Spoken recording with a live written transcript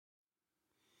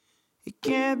It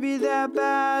can't be that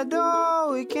bad,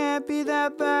 oh, it can't be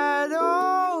that bad,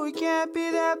 oh, it can't be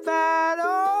that bad,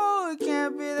 oh, it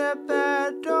can't be that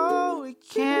bad, oh, it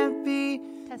can't be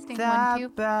Testing that 1 2.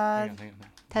 bad. Hang on.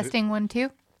 Testing 1 2.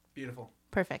 Beautiful.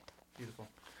 Perfect. Beautiful.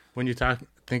 When you talk,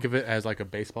 think of it as like a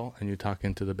baseball, and you talk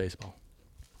into the baseball.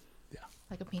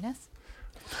 Like a penis.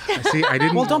 See, I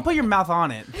didn't. Well, don't put your mouth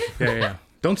on it Yeah.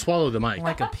 Don't swallow the mic.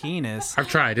 like a penis. I've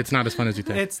tried. It's not as fun as you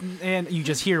think. And you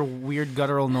just hear weird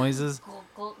guttural noises.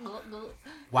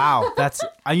 Wow, that's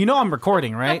I'm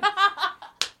recording, right?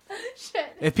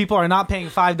 Shit. If people are not paying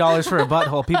 $5 for a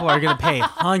butthole, people are gonna pay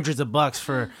hundreds of bucks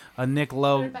for a Nick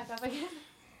Lowe. Back up again.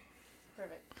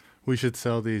 Perfect. We should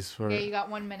sell these for. Yeah, you got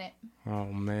 1 minute. Oh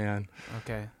man.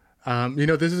 Okay.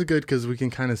 This is good because we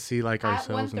can kind of see like At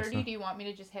ourselves and 1:30, stuff. do you want me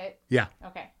to just hit? Yeah.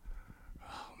 Okay.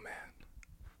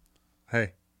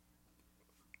 Hey.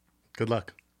 Good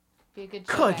luck. Be a good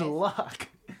show, Good guys. luck.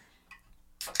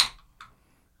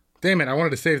 Damn it! I wanted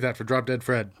to save that for Drop Dead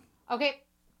Fred. Okay.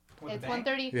 It's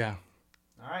 1:30. Yeah.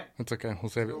 All right. That's okay. We'll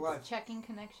save it. Checking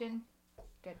connection.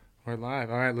 Good. We're live.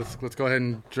 All right. Let's go ahead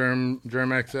and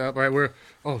Germ-X up. All right.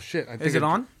 Oh shit! I think Is it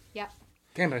on? Yeah.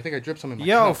 Damn it! I think I dripped some in my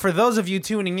Yo, cup. for those of you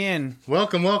tuning in,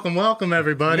 Welcome,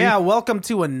 everybody. yeah, welcome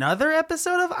to another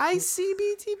episode of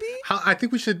ICBTB. I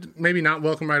think we should maybe not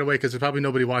welcome right away because there's probably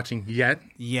nobody watching yet.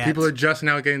 Yet. People are just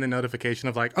now getting the notification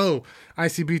of like, oh,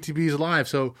 ICBTB is live.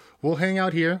 So we'll hang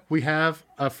out here. We have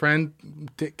a friend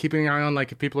keeping an eye on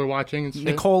like if people are watching and shit.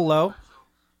 Nicole Lowe.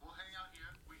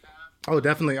 Oh,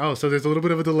 definitely. Oh, so there's a little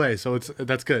bit of a delay. So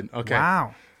that's good. Okay.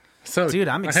 Wow. So, Dude,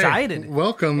 I'm hey, excited.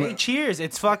 welcome. Hey, cheers.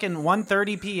 It's fucking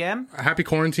 1:30 p.m. Happy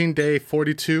quarantine day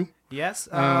 42. Yes.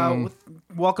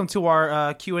 Welcome to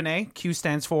our Q&A. Q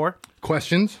stands for,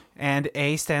 Questions, and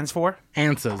A stands for.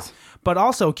 answers. But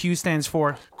also Q stands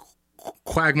for,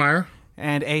 Quagmire,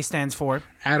 and A stands for.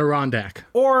 Adirondack,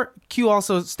 Or Q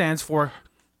also stands for,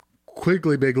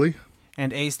 Quiggly Biggly,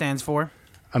 and A stands for.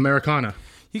 Americana.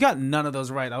 You got none of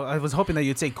those right. I was hoping that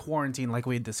you'd say quarantine like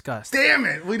we had discussed. Damn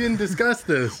it! We didn't discuss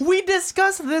this. We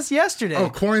discussed this yesterday. Oh,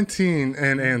 quarantine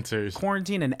and answers.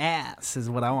 Quarantine and ass is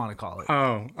what I want to call it.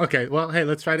 Oh, okay. Well, hey,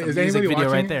 let's try to. Is music anybody video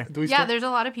watching? right there. Do we Yeah, still- there's a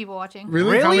lot of people watching.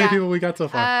 Really? How Really? many Yeah. people we got so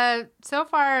far? So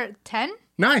far 10.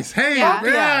 Nice. Hey, Yeah.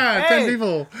 yeah, Hey. 10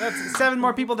 people. That's 7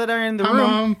 more people that are in the Hi,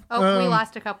 room. Mom. Oh, we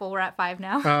lost a couple. We're at 5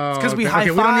 now. Oh, 'cause we okay,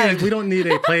 high-fived. We don't need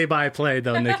a play-by-play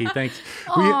though, Nikki. Thanks.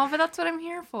 Oh, but that's what I'm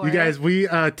here for. You guys, we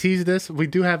teased this. We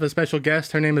do have a special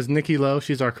guest. Her name is Nikki Lowe.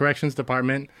 She's our corrections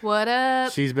department. What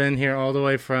up? She's been here all the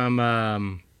way from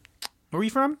Where are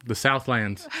you from? the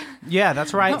Southlands, Yeah,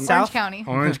 that's right. Orange South County.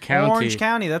 Orange County. Orange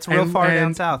County. That's real far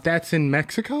down south. That's in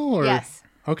Mexico, or Yes.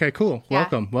 Okay, cool. Yeah.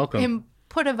 Welcome. In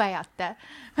Puerto Vallarta.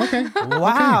 Okay.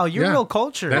 Wow, you're yeah. real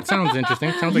cultured. That sounds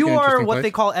interesting. Sounds You like an are interesting what place.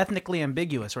 they call ethnically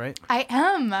ambiguous, right? I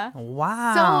am.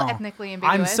 Wow. So ethnically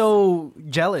ambiguous. I'm so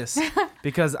jealous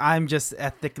because I'm just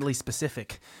ethnically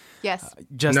specific. Yes.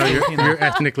 Just No, you know. you're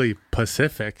ethnically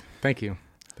Pacific. Thank you.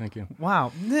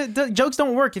 Wow. The jokes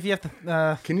don't work if you have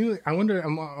to. Can you? I wonder.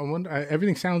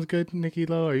 Everything sounds good, Nikki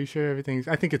Lowe. Are you sure everything's?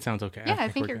 I think it sounds okay. Yeah, I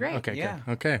think we're you're good. great. Okay. Yeah.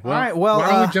 Good. Okay. All right, well, why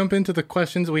don't we jump into the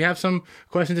questions? We have some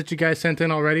questions that you guys sent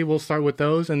in already. We'll start with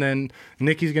those, and then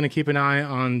Nikki's gonna keep an eye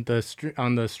on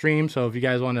the stream. So if you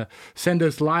guys want to send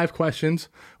us live questions,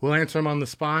 we'll answer them on the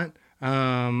spot.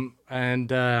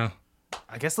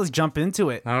 I guess let's jump into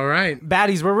it. All right.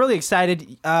 Baddies, we're really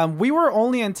excited. We were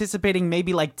only anticipating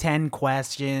maybe like 10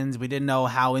 questions. We didn't know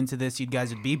how into this you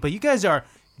guys would be, but you guys are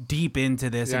deep into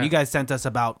this, and Yeah. you guys sent us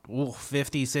about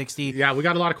 50, 60. Yeah, we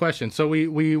got a lot of questions. So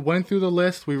we went through the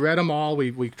list. We read them all.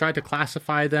 We tried to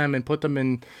classify them and put them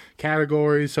in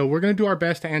categories. So we're going to do our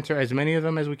best to answer as many of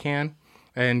them as we can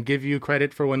and give you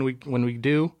credit for when we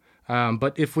do.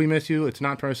 But if we miss you, it's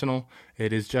not personal.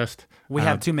 It is just... We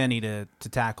have too many to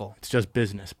tackle. It's just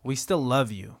business. We still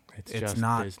love you. It's It's just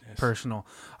not business. personal.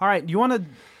 All right, you want to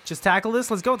just tackle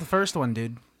this? Let's go with the first one,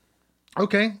 dude.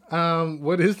 Okay.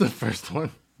 What is the first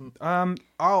one?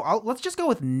 Let's just go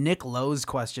with Nick Lowe's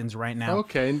questions right now.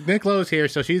 Okay. Nick Lowe's here,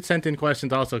 so she sent in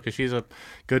questions also because she's a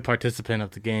good participant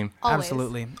of the game. Always.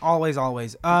 Absolutely. Always.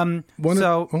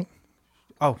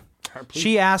 Please.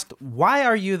 She asked, why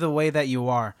are you the way that you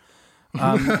are?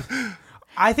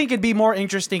 I think it'd be more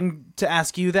interesting to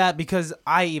ask you that because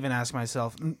I even ask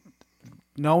myself,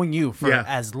 knowing you for Yeah.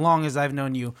 as long as I've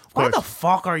known you, why course. the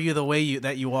fuck are you the way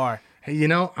that you are? Hey,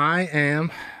 I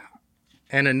am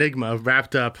an enigma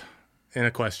wrapped up in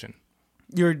a question.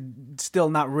 You're still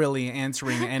not really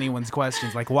answering anyone's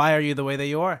questions. Like, why are you the way that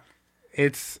you are?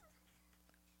 It's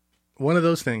one of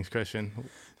those things, Christian.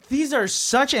 These are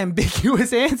such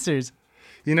ambiguous answers.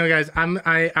 You know, guys,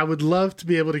 I would love to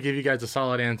be able to give you guys a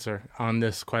solid answer on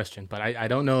this question, but I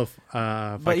don't know if.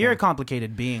 But you're a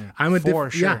complicated being. I'm for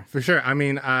sure. Yeah, for sure. I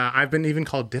mean, I've been even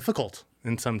called difficult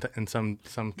in some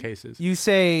cases. You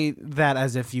say that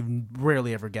as if you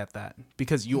rarely ever get that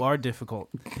because you are difficult,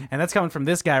 and that's coming from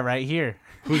this guy right here.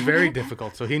 Who's very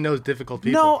difficult, so he knows difficult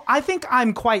people. No, I think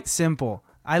I'm quite simple.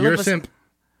 You're a simp.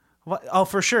 What? Oh,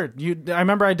 for sure. I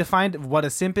remember I defined what a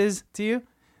simp is to you. It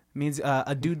means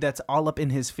a dude that's all up in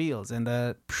his feels, and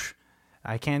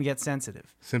I can get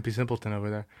sensitive. Simpy Simpleton over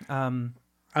there.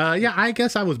 Yeah, I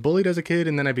guess I was bullied as a kid,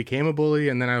 and then I became a bully,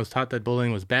 and then I was taught that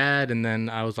bullying was bad, and then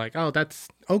I was like, oh, that's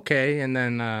okay, and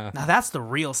then... Now, that's the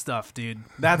real stuff, dude.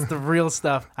 That's the real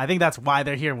stuff. I think that's why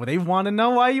they're here. Well, they want to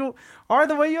know why you are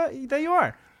the way that you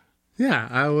are. Yeah,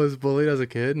 I was bullied as a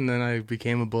kid, and then I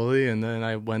became a bully, and then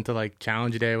I went to, like,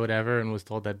 Challenge Day or whatever, and was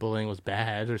told that bullying was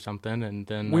bad or something, and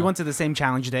then... We went to the same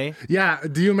Challenge Day. Yeah,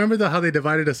 do you remember how they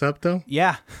divided us up, though?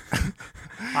 Yeah.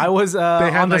 I was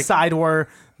on the side where...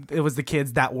 It was the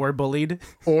kids that were bullied.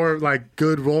 Or, like,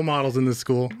 good role models in the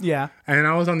school. Yeah. And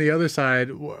I was on the other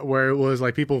side where it was,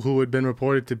 like, people who had been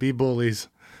reported to be bullies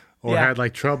or had,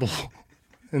 like, trouble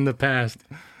in the past.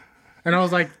 And I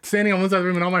was, like, standing on one side of the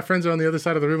room, and all my friends are on the other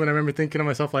side of the room, and I remember thinking to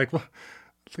myself, like, well,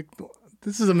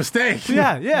 this is a mistake.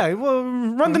 Yeah. Well,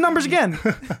 run the numbers again.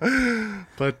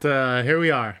 But here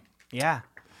we are. Yeah.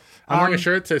 I'm wearing a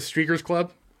shirt that says Streakers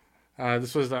Club. I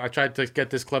tried to get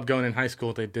this club going in high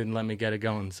school. They didn't let me get it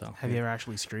going. So have you ever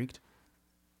actually streaked?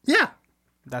 Yeah,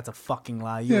 that's a fucking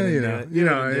lie. No,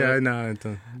 it's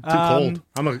too cold.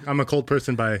 I'm a cold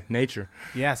person by nature.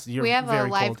 Yes, we have very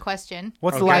a live cold. question.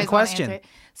 What's the live question?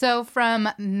 So from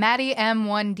Maddie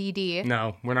M1DD.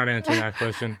 No, we're not answering that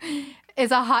question.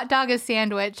 Is a hot dog a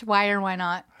sandwich? Why or why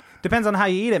not? Depends on how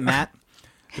you eat it, Matt.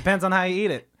 Depends on how you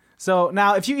eat it. So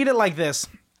now, if you eat it like this.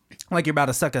 Like you're about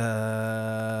to suck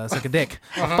a dick.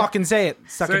 Fucking say it.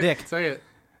 Suck a dick. Say it.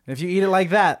 If you eat it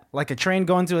like that, like a train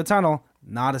going to a tunnel,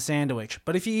 not a sandwich.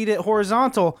 But if you eat it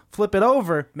horizontal, flip it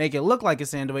over, make it look like a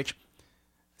sandwich,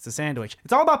 it's a sandwich.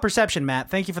 It's all about perception, Matt.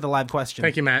 Thank you for the live question.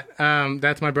 Thank you, Matt.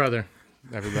 That's my brother,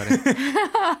 everybody.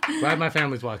 Glad my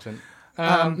family's watching.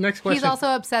 Next question. He's also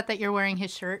upset that you're wearing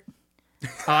his shirt.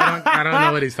 I don't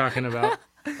know what he's talking about.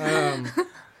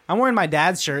 I'm wearing my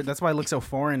dad's shirt. That's why I look so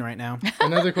foreign right now.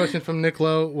 Another question from Nick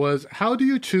Lowe was, how do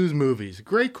you choose movies?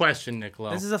 Great question, Nick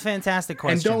Lowe. This is a fantastic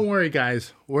question. And don't worry,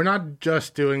 guys. We're not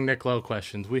just doing Nick Lowe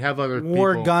questions. We have other people.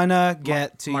 We're gonna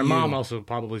get to you. My mom also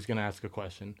probably is going to ask a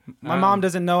question. My mom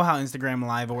doesn't know how Instagram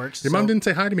Live works. Your mom didn't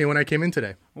say hi to me when I came in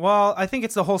today. Well, I think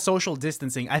it's the whole social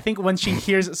distancing. I think when she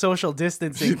hears social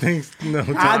distancing, she thinks no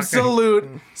talking.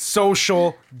 Absolute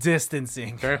social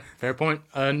distancing. Fair point.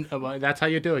 That's how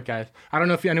you do it, guys. I don't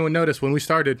know if anyone noticed when we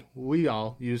started, we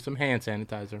all used some hand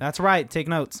sanitizer. That's right. Take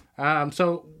notes.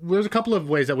 So there's a couple of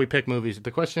ways that we pick movies.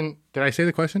 The question, did I say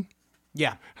the question?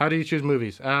 Yeah. How do you choose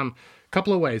movies?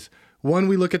 Couple of ways. One,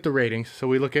 we look at the ratings. So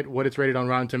we look at what it's rated on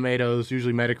Rotten Tomatoes,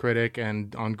 usually Metacritic,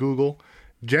 and on Google.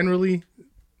 Generally,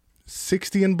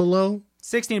 60 and below.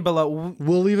 60 and below.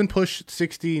 We'll even push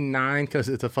 69 because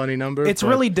it's a funny number. It's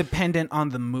really dependent on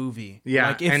the movie. Yeah,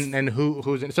 like and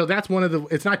who's in. So that's one of the.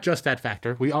 It's not just that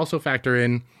factor. We also factor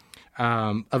in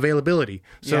availability.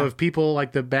 So if people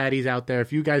like the baddies out there,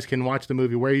 if you guys can watch the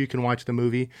movie, where you can watch the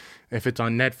movie, if it's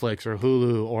on Netflix or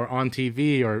Hulu or on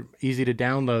TV or easy to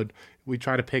download, we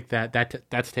try to pick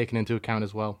that's taken into account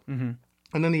as well. Mm-hmm.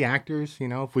 And then the actors,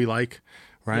 if we like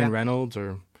Ryan Reynolds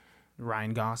or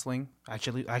Ryan Gosling.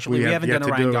 Actually, we haven't done a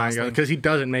Ryan Gosling because he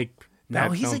doesn't make. No,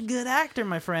 he's a good actor,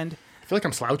 my friend. I feel like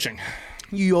I'm slouching.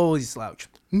 You always slouch.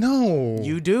 No.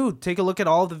 You do. Take a look at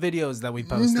all the videos that we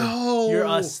posted. No. You're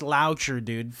a sloucher,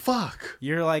 dude. Fuck.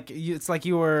 You're like, it's like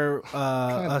you were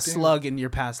a slug in your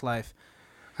past life.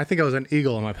 I think I was an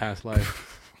eagle in my past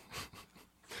life.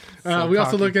 We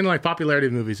also look into like popularity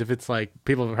of movies, if it's like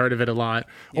people have heard of it a lot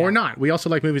or not. We also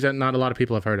like movies that not a lot of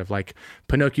people have heard of, like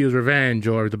Pinocchio's Revenge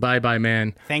or The Bye-Bye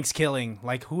Man. Thanksgiving.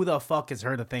 Like, who the fuck has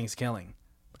heard of Thanksgiving?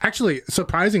 Actually,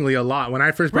 surprisingly, a lot. When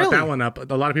I first brought that one up,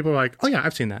 a lot of people were like, oh yeah,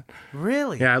 I've seen that.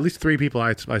 Really? Yeah, at least 3 people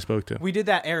I spoke to. We did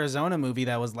that Arizona movie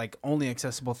that was like only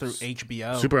accessible through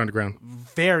HBO. Super underground.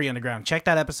 Very underground. Check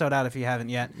that episode out if you haven't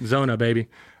yet. Zona, baby.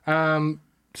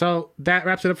 So that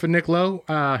wraps it up for Nick Lowe.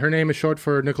 Her name is short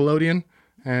for Nickelodeon.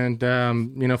 And,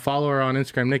 follow her on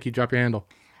Instagram. Nikki, drop your handle.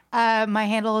 My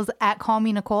handle is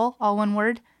 @callmenicole, all one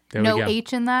word. No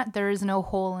H in that. There is no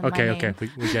hole in my name. Okay.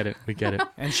 We get it. We get it.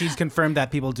 And she's confirmed that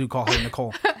people do call her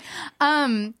Nicole.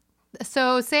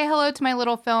 So say hello to my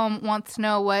little film. Wants to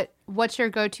know what's your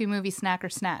go-to movie snack or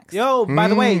snacks? Yo, by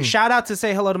the way, shout out to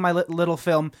Say Hello to My Little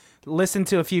Film. Listen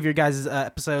to a few of your guys'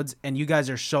 episodes, and you guys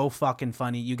are so fucking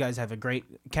funny. You guys have a great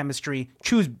chemistry.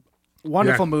 Choose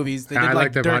wonderful movies. They did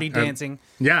like Dirty Dancing.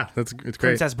 Yeah, it's great.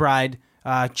 Princess Bride.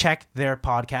 Check their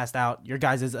podcast out. Your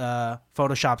guys'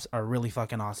 photoshops are really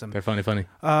fucking awesome. They're funny.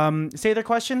 Say their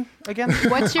question again.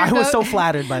 I was so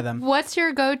flattered by them. What's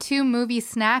your go-to movie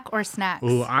snack or snacks?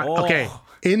 Ooh, okay.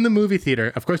 In the movie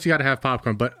theater, of course you got to have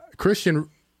popcorn, but Christian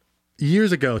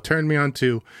years ago turned me on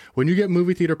to when you get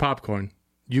movie theater popcorn,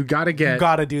 you got to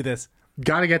do this.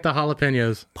 Got to get the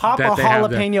jalapenos. Pop a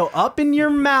jalapeno up in your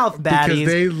mouth,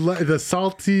 baddies. Because the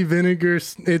salty vinegar,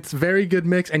 it's very good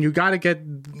mix. And you got to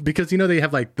get, because they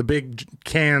have like the big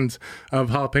cans of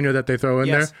jalapeno that they throw in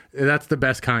there. That's the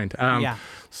best kind.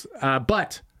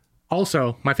 But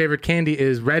also, my favorite candy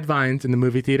is Red Vines in the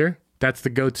movie theater. That's the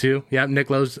go-to. Yeah, Nick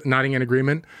Lowe's nodding in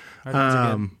agreement.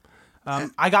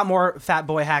 I got more fat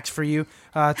boy hacks for you.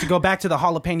 To go back to the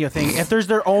jalapeno thing, if there's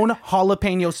their own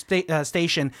jalapeno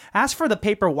station, ask for the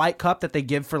paper white cup that they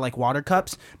give for like water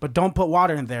cups, but don't put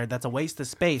water in there. That's a waste of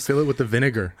space. Fill it with the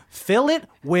vinegar. Fill it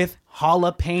with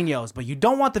jalapenos, but you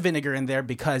don't want the vinegar in there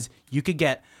because you could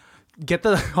get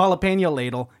the jalapeno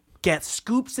ladle, get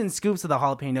scoops and scoops of the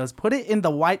jalapenos, put it in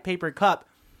the white paper cup.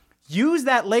 Use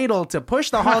that ladle to push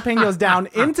the jalapenos down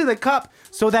into the cup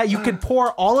so that you could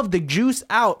pour all of the juice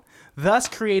out, thus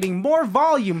creating more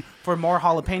volume for more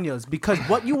jalapenos. Because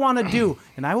what you want to do,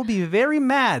 and I will be very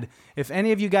mad if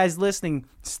any of you guys listening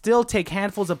still take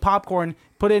handfuls of popcorn,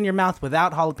 put it in your mouth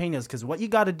without jalapenos, because what you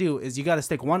got to do is you got to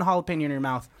stick one jalapeno in your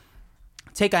mouth,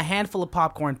 take a handful of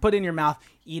popcorn, put it in your mouth,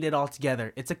 eat it all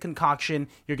together. It's a concoction.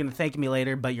 You're going to thank me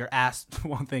later, but your ass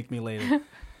won't thank me later.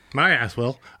 My ass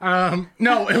will. No,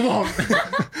 it won't.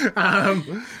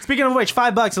 Speaking of which,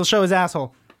 $5, he'll show his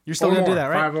asshole. You're still going to do that,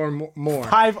 right? 5 or more.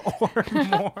 5 or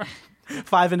more.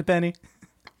 5 and a penny.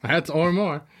 That's or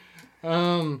more.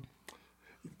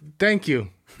 Thank you.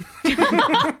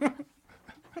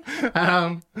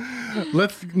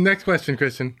 Next question,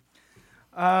 Christian.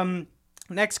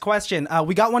 Next question.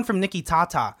 We got one from Nikki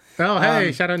Tata. Oh,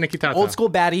 hey, shout out Nikki Tata. Old school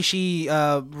baddie. She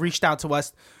reached out to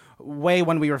us way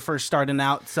when we were first starting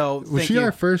out. So was she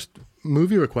our first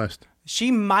movie request? She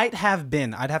might have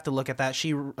been. I'd have to look at that.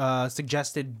 She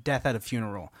suggested Death at a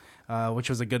Funeral, which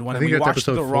was a good one. I think we watched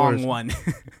episode the 4. wrong one.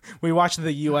 We watched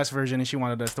the U.S. version, and she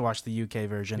wanted us to watch the U.K.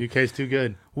 version. UK's too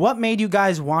good. What made you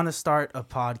guys want to start a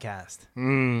podcast?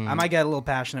 I might get a little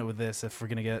passionate with this if we're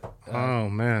going to get... oh,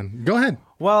 man. Go ahead.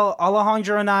 Well,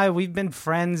 Alejandro and I, we've been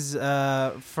friends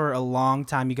for a long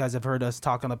time. You guys have heard us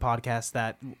talk on the podcast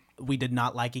that we did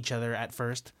not like each other at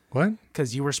first. What?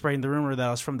 Because you were spreading the rumor that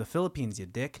I was from the Philippines, you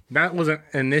dick. That wasn't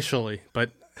initially, but,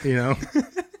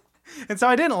 And so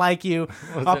I didn't like you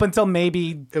until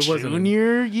maybe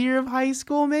junior year of high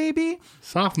school, maybe?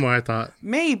 Sophomore, I thought.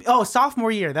 Maybe. Oh,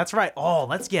 sophomore year. That's right. Oh,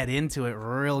 let's get into it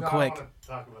real quick. I want to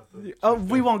talk about this. Oh,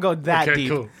 we won't go that deep.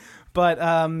 Cool. But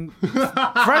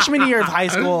freshman year of high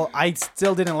school, I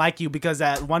still didn't like you because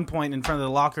at one point in front of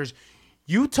the lockers,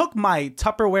 you took my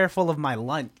Tupperware full of my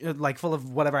lunch, like full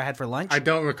of whatever I had for lunch. I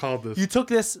don't recall this. You took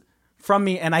this from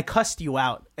me and I cussed you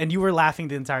out and you were laughing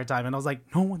the entire time and I was like,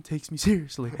 no one takes me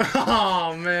seriously.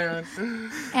 Oh, man.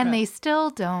 And they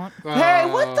still don't. Hey,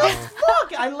 what the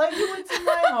fuck? I let you into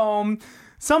my home.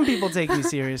 Some people take me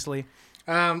seriously.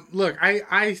 Look,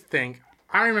 I think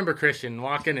I remember Christian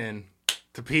walking in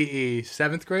to PE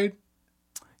 7th grade.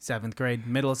 7th grade,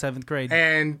 middle of 7th grade.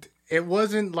 And it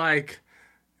wasn't like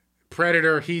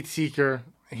Predator, Heat Seeker,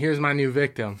 here's my new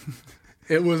victim.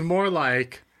 It was more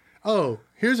like, oh,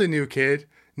 here's a new kid.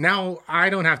 Now I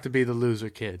don't have to be the loser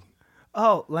kid.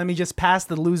 Oh, let me just pass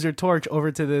the loser torch over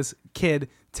to this kid.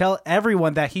 Tell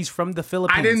everyone that he's from the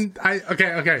Philippines.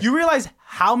 Okay. You realize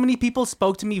how many people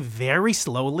spoke to me very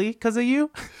slowly because of you?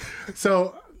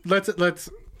 So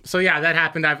so yeah, that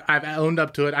happened. I've owned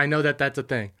up to it. I know that that's a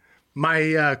thing.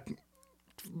 My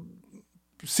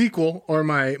sequel or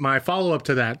my follow-up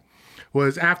to that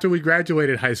was after we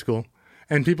graduated high school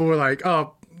and people were like,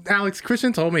 oh, Alex,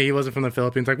 Christian told me he wasn't from the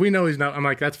Philippines. Like, we know he's not. I'm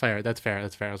like, that's fair. I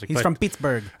was like, he's from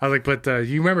Pittsburgh. I was like, but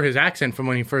you remember his accent from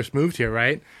when he first moved here,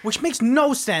 right? Which makes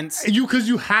no sense. Because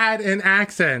you had an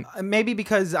accent. Maybe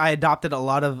because I adopted a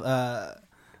lot of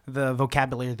the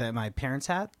vocabulary that my parents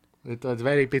had. It was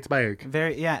very Pittsburgh.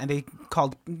 And they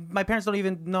called... My parents don't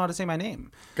even know how to say my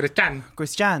name.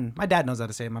 Christian. My dad knows how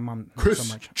to say it. My mom not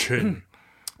so much.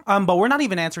 But we're not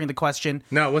even answering the question.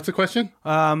 No, what's the question?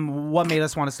 What made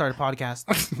us want to start a podcast?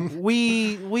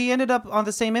 we ended up on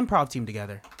the same improv team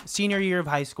together, senior year of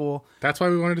high school. That's why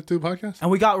we wanted to do a podcast? And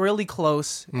we got really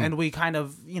close, and we kind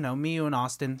of, me, you, and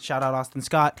Austin, shout out Austin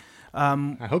Scott.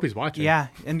 I hope he's watching. Yeah,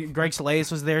 and Greg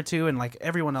Salays was there too, and like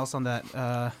everyone else on that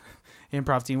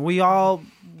improv team. We all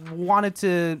wanted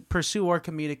to pursue our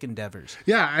comedic endeavors.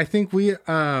 Yeah, I think we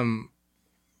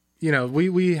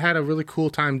we had a really cool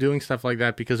time doing stuff like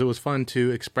that because it was fun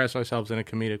to express ourselves in a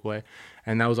comedic way.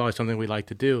 And that was always something we liked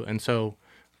to do. And so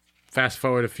fast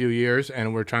forward a few years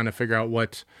and we're trying to figure out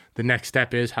what the next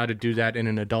step is, how to do that in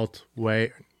an adult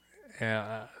way.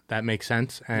 That makes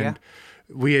sense. And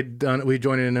we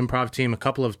joined an improv team, a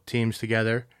couple of teams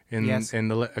together in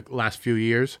the last few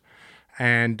years.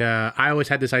 And I always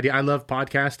had this idea. I love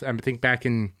podcasts. I think back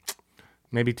in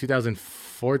maybe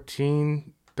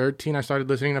 2014, 13, I started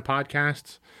listening to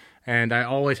podcasts, and I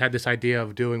always had this idea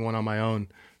of doing one on my own.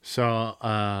 So,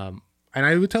 and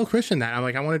I would tell Christian that I'm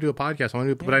like, I want to do a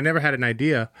podcast, but I never had an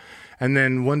idea. And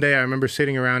then one day I remember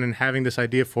sitting around and having this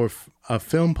idea for a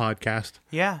film podcast.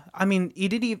 Yeah, I mean, it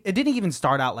didn't even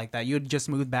start out like that. You had just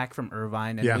moved back from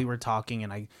Irvine, and we were talking,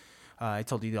 and I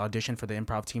told you the audition for the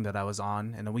improv team that I was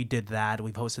on, and then we did that.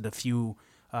 We've hosted a few.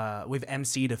 We've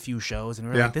emceed a few shows, and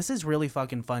we're like, this is really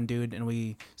fucking fun, dude. And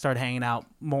we started hanging out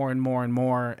more and more and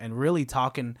more and really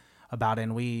talking about it.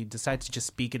 And we decided to just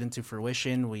speak it into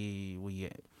fruition. We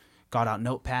got out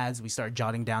notepads. We started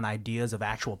jotting down ideas of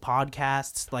actual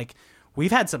podcasts. Like,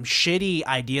 we've had some shitty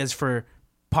ideas for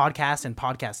podcasts and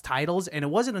podcast titles. And it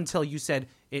wasn't until you said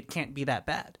it can't be that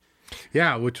bad.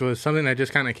 Yeah, which was something that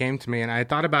just kind of came to me. And I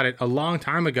thought about it a long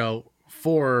time ago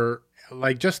for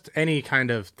like just any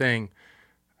kind of thing.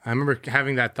 I remember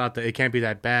having that thought that it can't be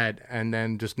that bad, and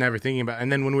then just never thinking about it.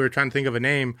 And then when we were trying to think of a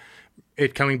name,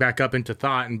 it coming back up into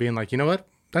thought and being like, you know what?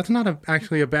 That's not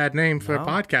actually a bad name for a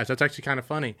podcast. That's actually kind of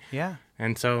funny. Yeah.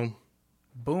 And so,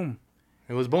 boom.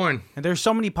 It was born. And there's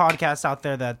so many podcasts out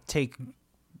there that take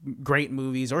great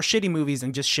movies or shitty movies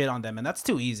and just shit on them, and that's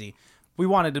too easy. We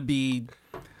wanted to be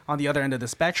on the other end of the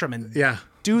spectrum and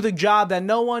do the job that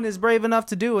no one is brave enough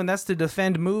to do, and that's to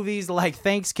defend movies like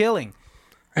Thanksgiving.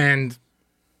 And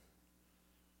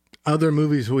other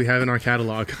movies we have in our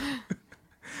catalog.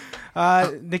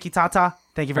 Nikki Tata,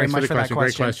 thank you very much for that question.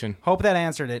 Great question. Hope that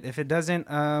answered it. If it doesn't,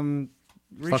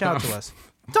 reach out to us.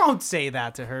 Don't say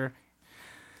that to her.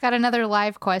 Got another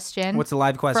live question. What's the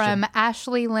live question? From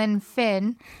Ashley Lynn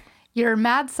Finn. You're a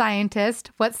mad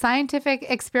scientist. What scientific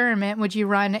experiment would you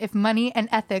run if money and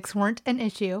ethics weren't an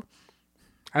issue?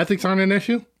 Ethics aren't an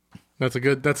issue? That's a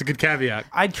good caveat.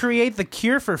 I'd create the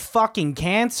cure for fucking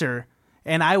cancer.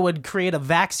 And I would create a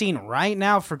vaccine right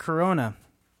now for Corona.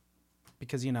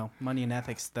 Because, money and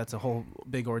ethics, that's a whole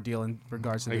big ordeal in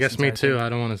regards to this. I guess me too. Thing. I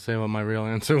don't want to say what my real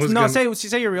answer was. No, say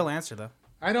your real answer, though.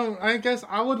 I guess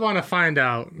I would want to find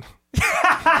out.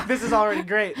 This is already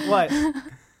great. What?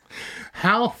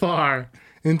 How far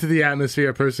into the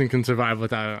atmosphere a person can survive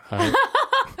without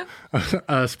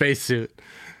a spacesuit.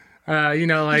 You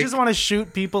just want to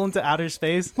shoot people into outer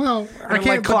space. Well, I can't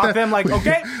like clock them. Like,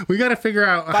 okay, we got to figure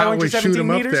out how we shoot them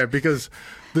up there because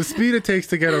the speed it takes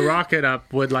to get a rocket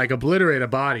up would like obliterate a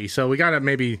body. So we got to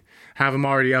maybe have them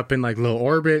already up in like low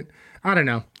orbit. I don't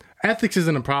know. Ethics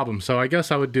isn't a problem, so I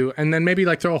guess I would do, and then maybe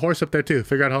like throw a horse up there too.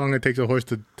 Figure out how long it takes a horse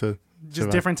to just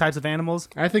survive. Different types of animals.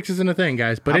 Ethics isn't a thing,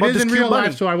 guys, but it is in real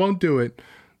life, so I won't do it.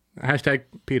 Hashtag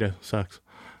PETA sucks.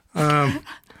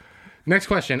 Next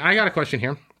question. I got a question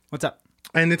here. What's up?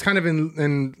 And it's kind of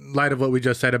in light of what we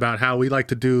just said about how we like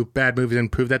to do bad movies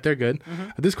and prove that they're good. Mm-hmm.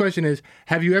 This question is,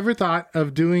 have you ever thought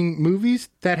of doing movies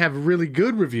that have really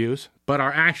good reviews but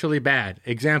are actually bad?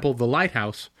 Example, The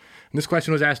Lighthouse. And this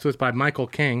question was asked to us by Michael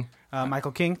King.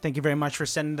 Michael King, thank you very much for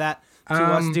sending that to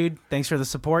us, dude. Thanks for the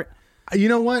support. You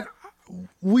know what?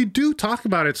 We do talk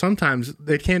about it sometimes.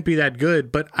 It can't be that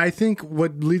good. But I think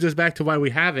what leads us back to why we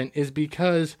haven't is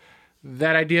because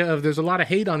that idea of there's a lot of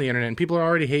hate on the internet and people are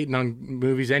already hating on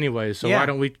movies anyways. So why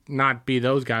don't we not be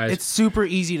those guys? It's super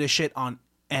easy to shit on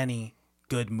any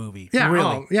good movie. Yeah,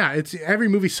 really. It's every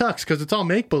movie sucks because it's all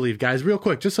make-believe, guys. Real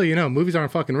quick, just so you know, movies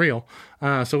aren't fucking real.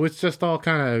 So it's just all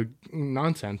kind of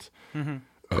nonsense.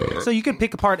 Mm-hmm. So you can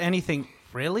pick apart anything.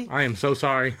 Really? I am so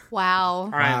sorry.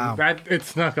 Wow. It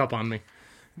snuck up on me.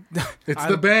 It's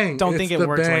the bang. Don't think it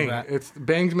works like that. It's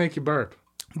bangs make you burp.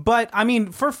 But, I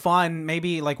mean, for fun,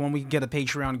 maybe, like, when we get a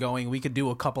Patreon going, we could do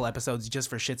a couple episodes just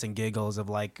for shits and giggles of,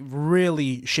 like,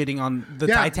 really shitting on the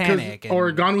Titanic.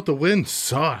 Or Gone with the Wind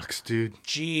sucks, dude.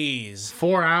 Jeez.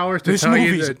 4 hours to this tell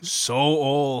movie's you that... so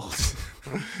old.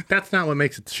 That's not what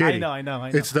makes it shitty. I know.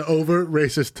 It's the overt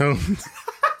racist tone.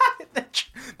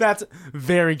 That's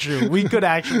very true. We could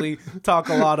actually talk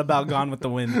a lot about Gone with the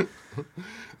Wind.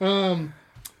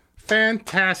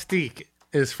 Fantastique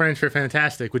is French for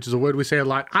fantastic, which is a word we say a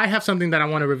lot. I have something that I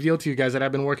want to reveal to you guys that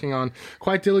I've been working on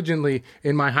quite diligently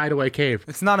in my hideaway cave.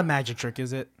 It's not a magic trick,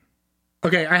 is it?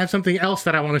 Okay, I have something else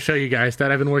that I want to show you guys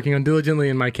that I've been working on diligently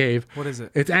in my cave. What is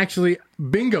it? It's actually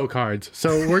bingo cards.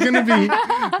 So we're going to be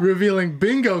revealing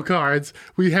bingo cards.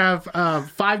 We have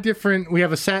we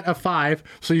have a set of 5,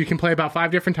 so you can play about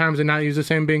 5 different times and not use the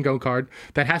same bingo card.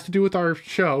 That has to do with our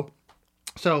show.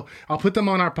 So I'll put them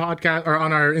on our podcast or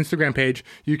on our Instagram page.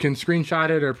 You can screenshot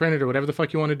it or print it or whatever the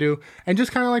fuck you want to do. And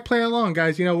just kind of like play along,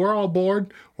 guys. You know, we're all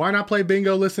bored. Why not play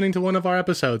bingo listening to one of our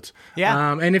episodes?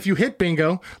 Yeah. And if you hit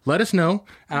bingo, let us know.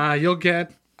 You'll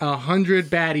get 100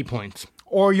 baddie points.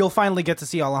 Or you'll finally get to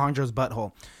see Alejandro's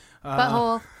butthole.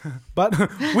 Butthole. But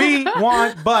we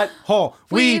want butthole.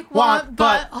 We want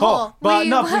butthole. But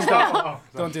no, please don't.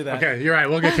 Don't do that. Okay, you're right.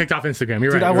 We'll get kicked off Instagram.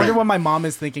 You're Dude, right. I you're wonder right. what my mom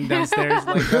is thinking downstairs.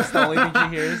 Like, that's the only thing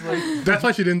she hears. Like, That's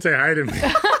why she didn't say hi to me.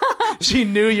 she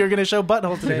knew you were going to show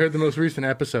butthole I today. heard the most recent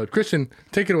episode. Christian,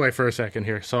 take it away for a second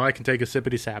here so I can take a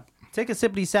sippity sap. Take a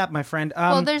sippity sap, my friend.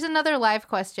 Well, there's another live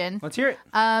question. Let's hear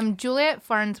it. Juliet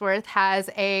Farnsworth has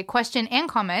a question and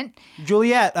comment.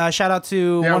 Juliet, shout out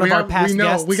to one of our past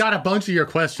guests. We got a bunch of your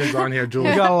questions on here, We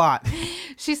Julia. got a lot.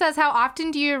 She says, how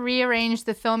often do you rearrange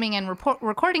the filming and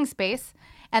recording space?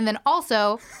 And then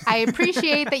also, I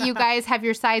appreciate that you guys have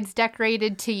your sides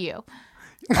decorated to you.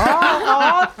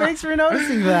 Oh, thanks for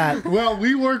noticing that. Well,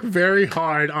 we work very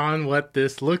hard on what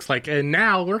this looks like. And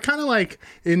now we're kind of like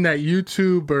in that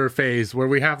YouTuber phase where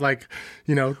we have like,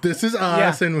 you know, this is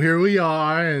us and here we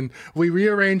are. And we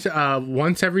rearrange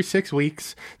once every 6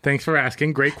 weeks. Thanks for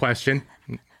asking. Great question.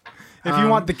 If you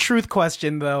want the truth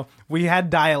question, though, we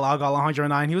had dialogue, Alejandro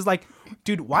and I, and he was like,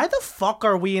 dude, why the fuck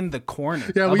are we in the corner?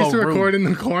 Yeah, we used to record in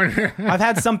the corner. I've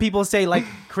had some people say, like,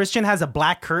 Christian has a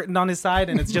black curtain on his side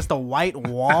and it's just a white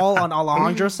wall on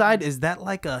Alejandro's side. Is that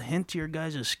like a hint to your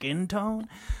guys' skin tone?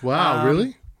 Wow,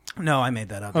 really? No, I made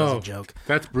that up as a joke.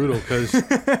 That's brutal because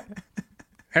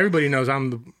everybody knows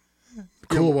I'm the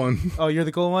cool one. Oh, you're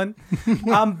the cool one?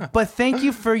 But thank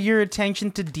you for your attention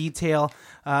to detail.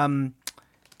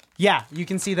 Yeah, you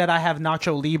can see that I have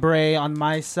Nacho Libre on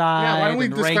my side. Yeah, why don't we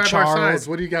and Ray describe our Charles. sides?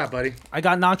 What do you got, buddy? I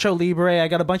got Nacho Libre. I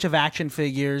got a bunch of action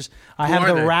figures. I Who have are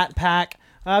the they? Rat Pack.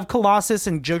 I have Colossus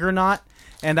and Juggernaut.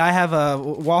 And I have a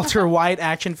Walter White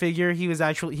action figure.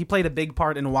 He played a big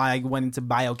part in why I went into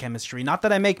biochemistry. Not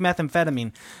that I make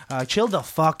methamphetamine. Chill the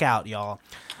fuck out, y'all.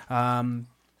 And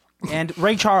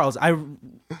Ray Charles. I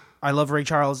love Ray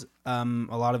Charles. A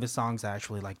lot of his songs I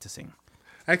actually like to sing.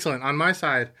 Excellent. On my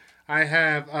side, I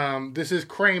have, this is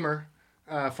Kramer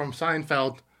from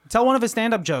Seinfeld. Tell one of his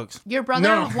stand-up jokes. Your brother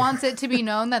No. wants it to be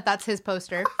known that that's his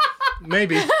poster.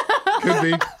 Maybe. Could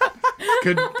be.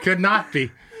 Could not be.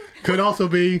 Could also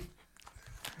be,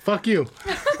 fuck you.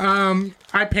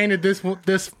 I painted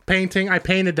this painting. I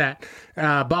painted that.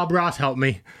 Bob Ross helped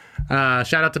me.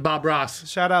 Shout out to Bob Ross.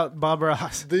 Shout out Bob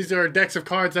Ross. These are decks of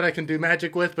cards that I can do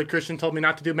magic with, but Christian told me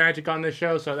not to do magic on this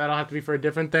show, so that'll have to be for a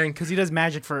different thing. Because he does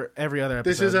magic for every other episode.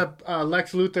 This is a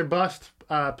Lex Luthor bust,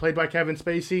 played by Kevin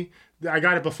Spacey. I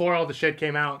got it before all the shit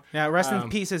came out. Yeah, rest in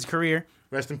peace his career.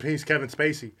 Rest in peace, Kevin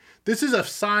Spacey. This is a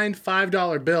signed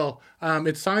 $5 bill.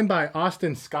 It's signed by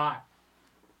Austin Scott.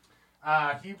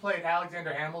 He played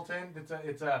Alexander Hamilton.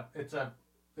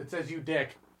 It says you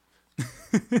dick.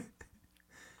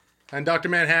 And Dr.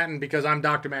 Manhattan, because I'm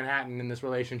Dr. Manhattan in this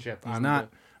relationship.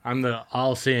 I'm the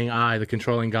all-seeing eye, the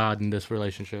controlling God in this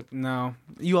relationship. No.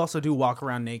 You also do walk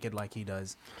around naked like he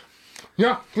does.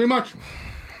 Yeah, pretty much.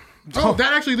 Oh,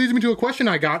 that actually leads me to a question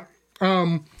I got.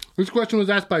 This question was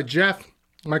asked by Jeff,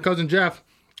 my cousin Jeff.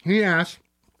 He asked,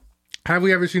 have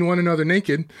we ever seen one another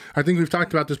naked? I think we've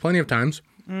talked about this plenty of times.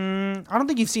 I don't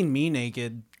think you've seen me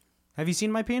naked. Have you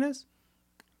seen my penis?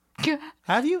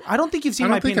 Have you? I don't think you've seen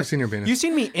my penis. I don't think I've seen your penis. You've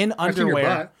seen me in I've seen your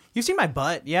underwear. butt. You've seen my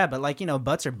butt, yeah, but like,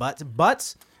 butts are butts.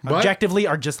 Butts, objectively,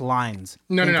 are just lines.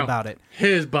 No, Think no. about it.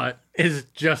 His butt is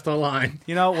just a line.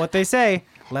 You know what they say,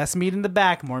 less meat in the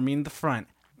back, more meat in the front.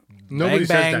 Nobody bang,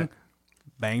 says that.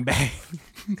 Bang, bang.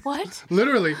 What?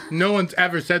 Literally, no one's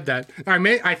ever said that.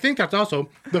 I think that's also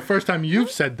the first time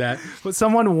you've said that. But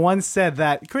someone once said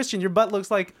that, Christian, your butt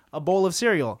looks like a bowl of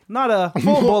cereal. Not a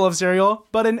full bowl of cereal,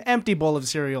 but an empty bowl of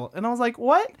cereal. And I was like,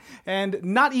 what? And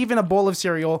not even a bowl of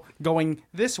cereal going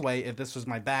this way if this was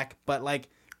my back, but like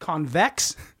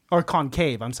convex or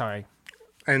concave. I'm sorry.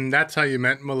 And that's how you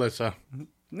met Melissa.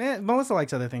 Melissa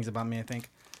likes other things about me, I think.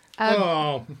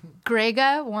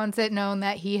 Grega wants it known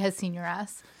that he has seen your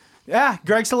ass. Yeah,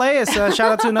 Greg Saleas. Shout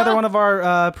out to another one of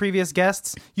our previous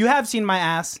guests. You have seen my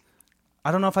ass.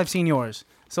 I don't know if I've seen yours.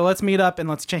 So let's meet up and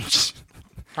let's change.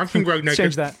 I've seen Greg naked.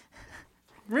 Change that.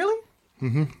 Really?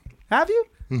 Mm-hmm. Have you?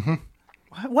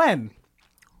 Mm-hmm. When?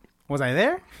 Was I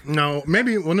there? No,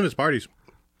 maybe one of his parties.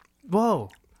 Whoa.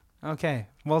 Okay.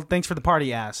 Well, thanks for the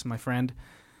party ass, my friend.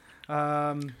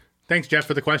 Thanks, Jeff,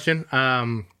 for the question.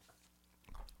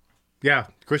 Yeah,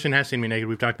 Christian has seen me naked.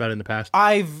 We've talked about it in the past.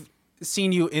 I've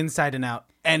seen you inside and out,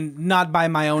 and not by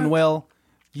my own will.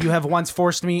 You have once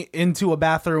forced me into a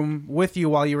bathroom with you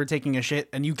while you were taking a shit,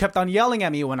 and you kept on yelling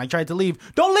at me when I tried to leave.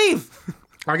 Don't leave!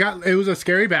 It was a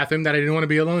scary bathroom that I didn't want to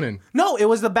be alone in. No, it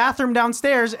was the bathroom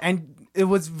downstairs, and it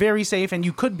was very safe, and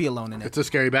you could be alone in it. It's a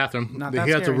scary bathroom. Not He that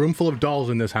has a scary. room full of dolls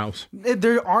in this house.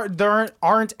 There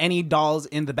aren't any dolls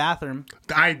in the bathroom.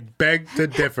 I beg to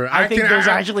differ. I think there's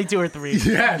actually 2 or 3.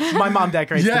 Yes. My mom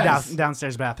decorates Yes. the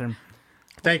downstairs bathroom.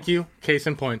 Thank you. Case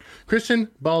in point. Christian,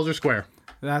 balls are square.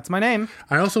 That's my name.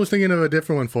 I also was thinking of a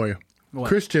different one for you. What?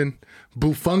 Christian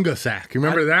Bufungasak. You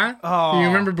remember that? Oh. You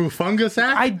remember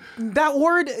Bufungasak? That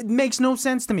word makes no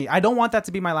sense to me. I don't want that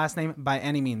to be my last name by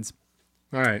any means.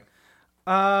 All right.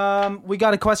 We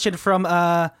got a question from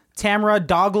Tamara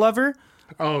Dog Lover.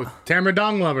 Oh, Tamara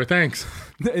Dong Lover. Thanks.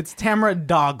 It's Tamara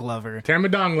Dog Lover. Tamara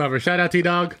Dong Lover. Shout out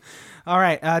T-Dog. All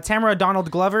right, Tamara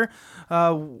Donald Glover.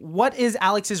 What is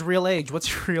Alex's real age? What's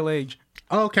your real age?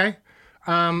 Oh, okay.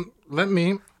 Let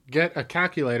me get a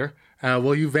calculator.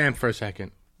 Will you vamp for a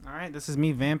second? All right, this is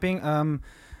me vamping.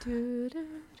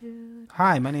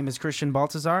 Hi, my name is Christian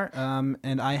Baltazar,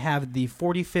 and I have the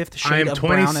 45th shade I am of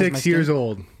brown as my 26 years skin.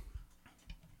 old.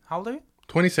 How old are you?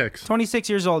 26. 26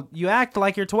 years old. You act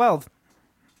like you're 12.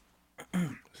 Is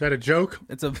that a joke?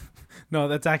 No,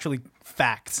 that's actually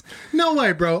facts. No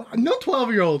way, bro. No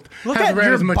 12-year-old Look has at read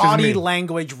your as much as body me.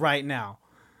 language right now.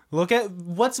 Look at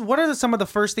what are some of the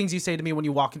first things you say to me when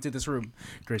you walk into this room?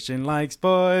 Christian likes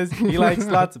boys. He likes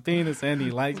lots of penis, and he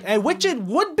likes, and which it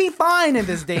would be fine in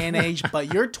this day and age.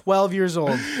 But you're 12 years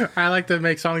old. I like to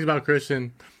make songs about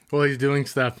Christian while he's doing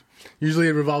stuff. Usually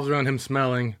it revolves around him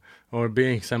smelling or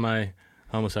being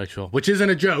semi-homosexual, which isn't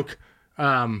a joke.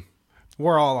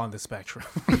 We're all on the spectrum.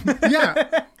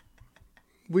 Yeah,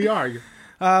 we are.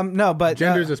 No, but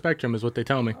Gender's a spectrum, is what they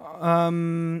tell me.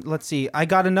 let's see. I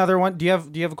got another one. Do you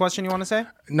have a question you want to say?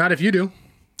 Not if you do.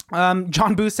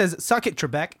 John Booth says, "Suck it,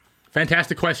 Trebek."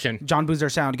 Fantastic question. John Booth's our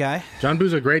sound guy. John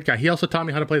Boo's a great guy. He also taught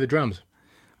me how to play the drums.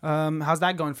 How's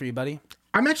that going for you, buddy?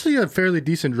 I'm actually a fairly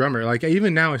decent drummer. Like,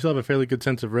 even now, I still have a fairly good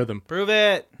sense of rhythm. Prove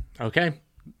it. Okay.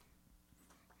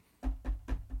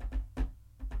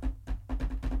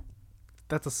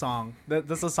 That's a song.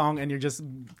 That's a song, and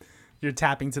you're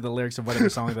tapping to the lyrics of whatever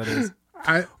song that is.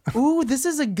 Ooh, this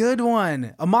is a good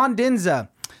one. Amon Dinza.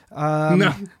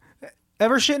 No.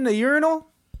 Ever shit in a urinal?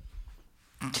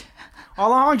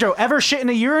 Alejandro, ever shit in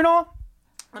a urinal?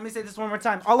 Let me say this one more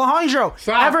time. Alejandro,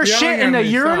 Stop ever yelling shit at in a me.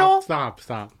 urinal? Stop.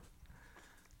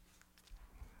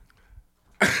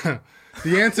 The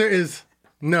answer is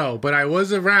no, but I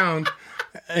was around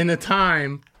in a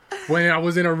time when I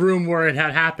was in a room where it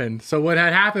had happened. So what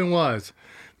had happened was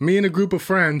me and a group of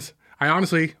friends, I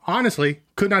honestly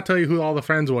could not tell you who all the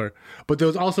friends were, but there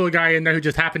was also a guy in there who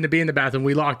just happened to be in the bathroom.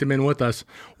 We locked him in with us.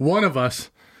 One of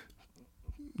us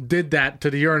did that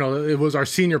to the urinal. It was our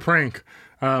senior prank.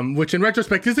 Which in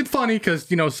retrospect isn't funny because,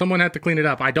 someone had to clean it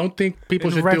up. I don't think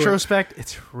people should In do it. retrospect,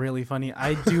 it's really funny.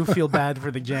 I do feel bad for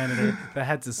the janitor that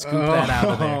had to scoop that out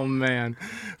of there. Oh, man.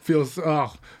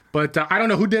 But I don't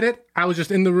know who did it. I was just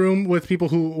in the room with people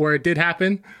where it did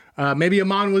happen. Maybe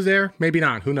Amon was there. Maybe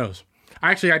not. Who knows?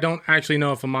 I don't actually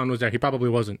know if Amon was there. He probably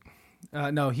wasn't.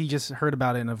 No, he just heard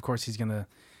about it, and of course he's going to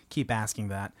keep asking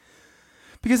that.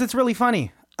 Because it's really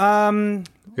funny. Want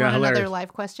another hilarious.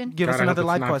 live question? Give us God, I hope another it's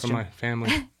live not question. from my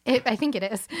family. I think it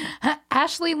is.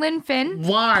 Ashley Lynn Finn.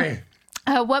 Why?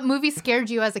 What movie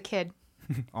scared you as a kid?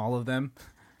 All of them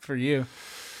for you.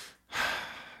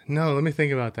 No, let me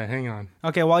think about that. Hang on.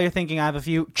 Okay, while you're thinking, I have a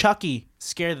few. Chucky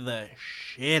scared the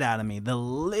shit out of me. The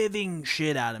living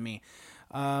shit out of me.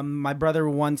 My brother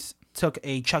once took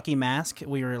a Chucky mask.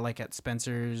 We were like at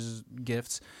Spencer's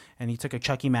Gifts, and he took a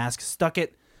Chucky mask, stuck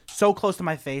it so close to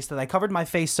my face that I covered my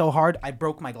face so hard I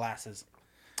broke my glasses.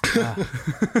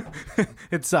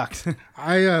 It sucked.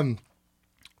 I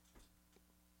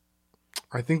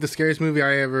think the scariest movie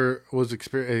I ever was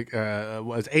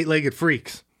 8-Legged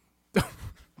Freaks.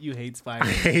 You hate I spiders.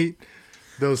 hate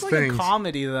those It's like things. a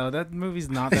comedy though. That movie's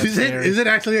not that Is it? scary. Is it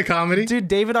actually a comedy? Dude,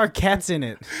 David Arquette's in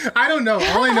it. I don't know.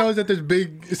 All I know is that there's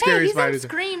big Hey, scary he's in spiders.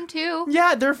 Scream too.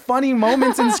 Yeah, there are funny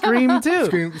moments in Scream too.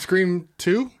 Scream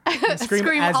 2? Scream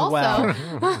Scream as also. well.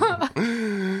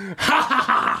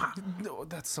 Oh,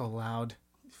 that's so loud.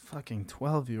 Fucking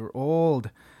 12-year-old.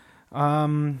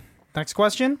 Next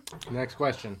question. Next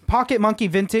question. Pocket Monkey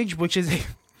Vintage, which is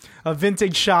a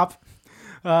vintage shop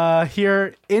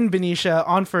here in Benicia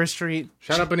on First Street.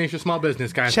 Shout out Benicia Small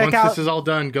Business, guys. Check Once out this is all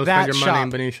done, go that spend your money in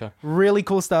shop. Benicia. Really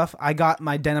cool stuff. I got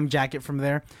my denim jacket from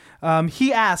there.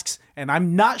 He asks, and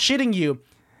I'm not shitting you,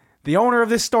 the owner of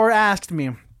this store asked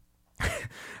me,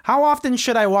 how often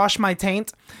should I wash my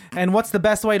taint? And what's the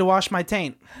best way to wash my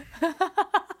taint?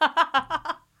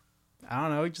 I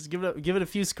don't know. Just give it a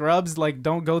few scrubs. Like,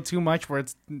 don't go too much where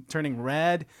it's turning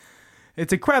red.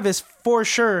 It's a crevice for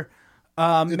sure.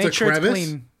 Make sure crevice? it's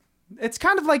clean. It's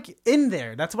kind of like in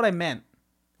there. That's what I meant.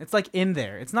 It's like in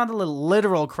there. It's not a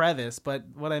literal crevice, but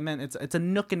what I meant, it's a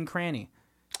nook and cranny.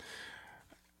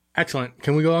 Excellent.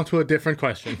 Can we go on to a different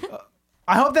question?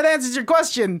 I hope that answers your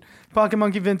question, Pocket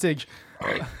Monkey Vintage.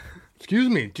 Excuse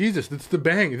me. Jesus, it's the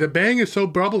bang. The bang is so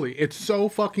bubbly. It's so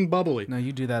fucking bubbly. No,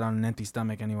 you do that on an empty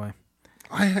stomach anyway.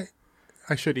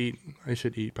 I should eat. I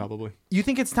should eat, probably. You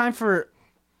think it's time for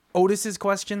Otis's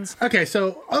questions? Okay,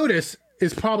 so Otis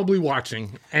is probably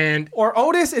watching, and Or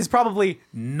Otis is probably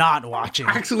not watching.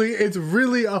 actually, it's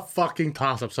really a fucking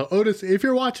toss-up. So, Otis, if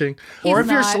you're watching, Or if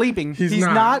He's you're not. sleeping. He's He's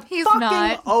not. not. He's fucking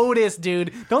not. Otis,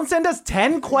 dude. Don't send us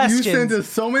 10 questions. you send us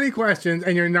so many questions,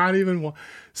 and you're not even...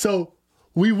 So,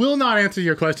 we will not answer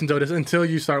your questions, Otis, until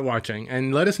you start watching.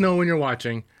 And let us know when you're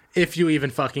watching, if you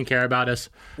even fucking care about us.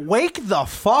 Wake the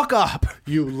fuck up.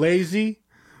 You lazy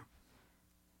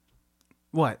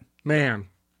What? man.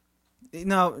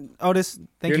 No, Otis,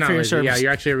 thank You're you not for your lazy. service. Yeah,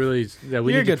 you're actually a really... Yeah,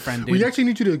 we You're a need you- good friend, dude. We actually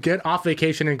need you to get off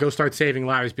vacation and go start saving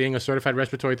lives. Being a certified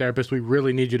respiratory therapist, we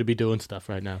really need you to be doing stuff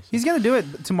right now. He's going to do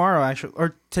it tomorrow, actually.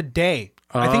 Or today.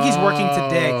 I think he's working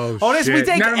today. Oh, Otis, we shit.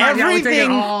 take Never mind. Yeah, we take it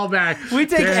everything. all back. We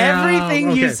take Damn.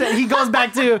 everything you Okay. said. He goes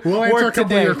back to We'll answer work a couple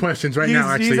today. of your questions right now,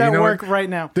 actually. He's You at know work what? right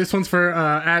now. This one's for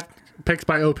at Picks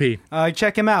by OP.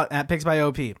 Check him out at Picks by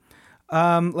OP.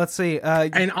 Let's see.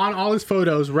 And on all his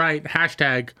photos, write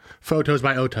hashtag photos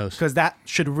by Otos. Because that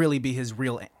should really be his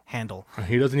real handle.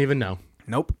 He doesn't even know.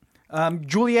 Nope.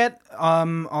 Juliet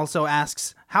also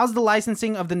asks, how's the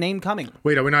licensing of the name coming?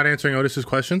 Wait, are we not answering Otis's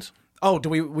questions? Oh, do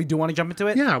we do want to jump into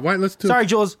it? Yeah, why? Let's do Sorry,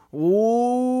 Jules.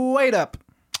 Wait up.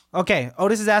 Okay,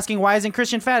 Otis is asking, why isn't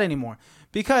Christian fat anymore?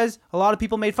 Because a lot of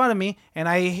people made fun of me, and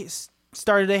I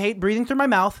started to hate breathing through my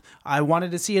mouth. I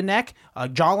wanted to see a neck. A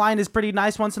jawline is pretty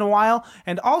nice once in a while.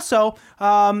 And also,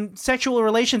 sexual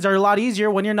relations are a lot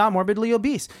easier when you're not morbidly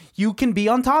obese. You can be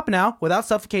on top now without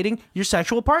suffocating your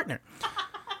sexual partner.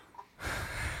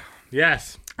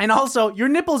 Yes. And also, your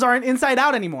nipples aren't inside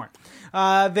out anymore.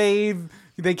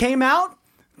 They came out.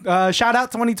 Shout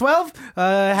out 2012.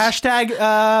 Hashtag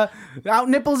out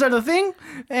nipples are the thing.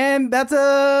 And that's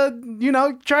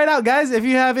try it out, guys. If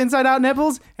you have inside out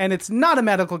nipples and it's not a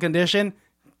medical condition,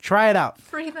 try it out.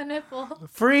 Free the nipple.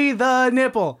 Free the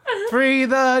nipple. Free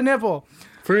the nipple.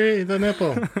 Free the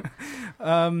nipple.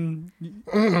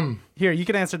 Here, you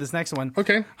can answer this next one.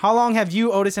 Okay. How long have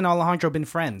you, Otis, and Alejandro been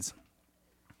friends?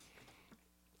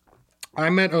 I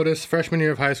met Otis freshman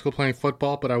year of high school playing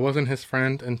football, but I wasn't his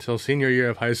friend until senior year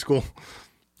of high school.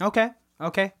 Okay.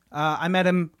 I met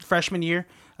him freshman year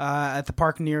at the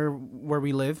park near where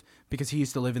we live because he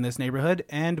used to live in this neighborhood,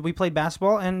 and we played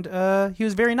basketball, and he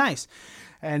was very nice.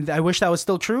 And I wish that was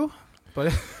still true,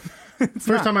 but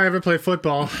First time I ever played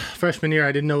football, freshman year,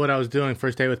 I didn't know what I was doing.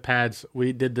 First day with pads,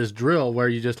 we did this drill where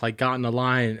you just like got in the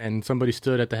line and somebody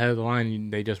stood at the head of the line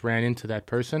and they just ran into that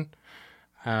person.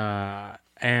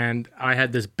 And I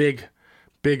had this big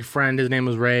friend. His name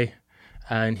was Ray.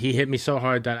 And he hit me so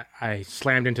hard that I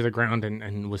slammed into the ground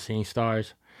and was seeing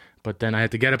stars. But then I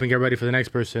had to get up and get ready for the next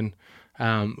person,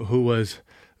 who was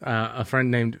a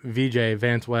friend named VJ,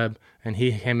 Vance Webb. And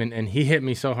he came in and he hit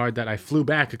me so hard that I flew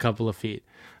back a couple of feet.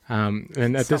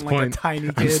 And at this Sound like a point, tiny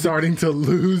I'm kid. starting to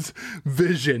lose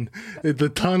vision. The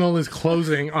tunnel is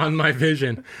closing on my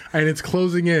vision, and it's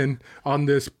closing in on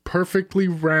this perfectly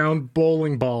round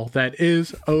bowling ball that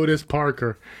is Otis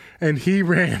Parker. And he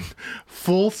ran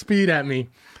full speed at me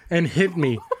and hit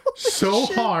me so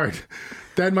hard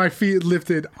that my feet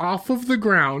lifted off of the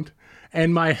ground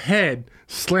and my head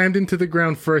slammed into the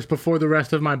ground first before the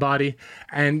rest of my body.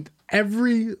 And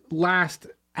every last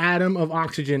atom of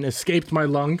oxygen escaped my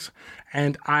lungs,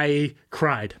 and I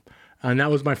cried. And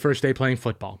that was my first day playing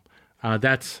football.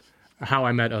 That's how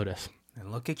I met Otis.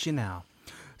 And look at you now.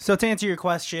 So to answer your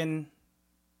question,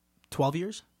 12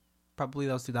 years? Probably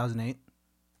that was 2008.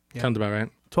 Sounds about right.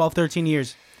 12, 13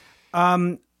 years.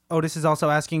 Otis is also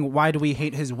asking, why do we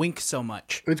hate his wink so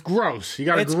much? It's gross. You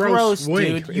got It's a gross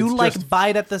wink. dude. You It's like just-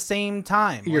 bite at the same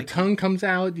time. your Like, tongue comes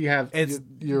out. You have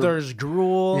there's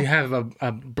drool. you have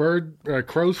a bird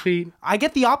crow's feet. I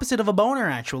get the opposite of a boner,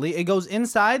 actually. It goes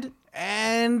inside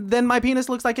and then my penis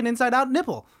looks like an inside-out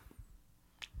nipple.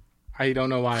 I don't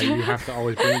know why you have to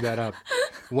always bring that up.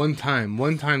 One time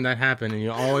that happened, and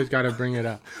you always got to bring it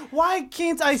up. Why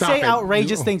can't I Stop say it.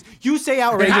 outrageous things? You say It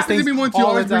outrageous happens things to me once you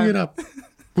all always the time. bring it up.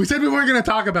 We said we weren't going to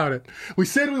talk about it. We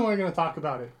said we weren't going to talk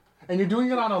about it. And you're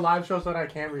doing it on a live show so that I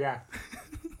can't react.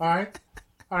 All right?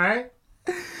 All right?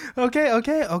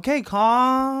 Okay.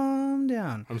 Calm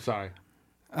down. I'm sorry.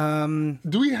 Um.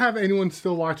 Do we have anyone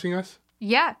still watching us?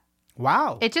 Yeah.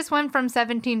 Wow. It just went from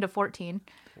 17 to 14.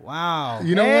 Wow.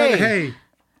 You know what? Hey,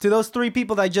 To those 3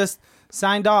 people that just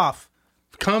signed off.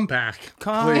 come back.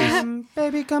 Please. Come,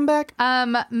 baby, come back.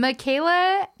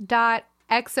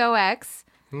 Michaela.xox.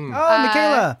 Oh,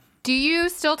 Michaela. Do you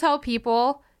still tell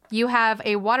people you have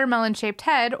a watermelon-shaped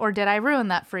head, or did I ruin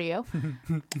that for you?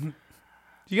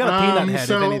 You got a peanut head,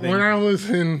 So if anything. when I was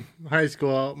in high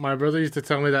school, my brother used to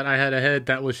tell me that I had a head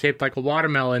that was shaped like a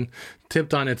watermelon,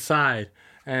 tipped on its side.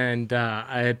 And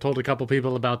I had told a couple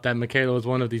people about that. Michaela was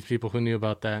one of these people who knew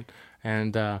about that.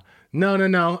 And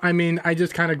no. I mean, I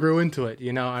just kind of grew into it.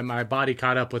 You know, my body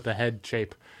caught up with the head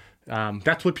shape.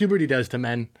 That's what puberty does to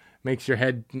men. Makes your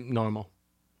head normal.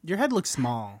 Your head looks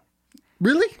small.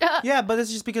 Really? Yeah, but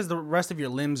it's just because the rest of your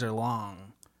limbs are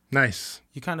long. Nice.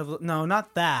 You kind of... No,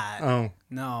 not that. Oh.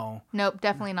 No, Nope,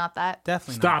 definitely not that.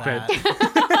 definitely Stop not it.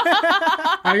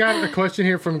 that. I got a question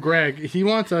here from Greg. He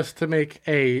wants us to make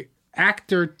a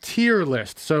actor tier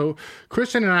list. So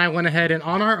Christian and I went ahead and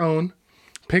on our own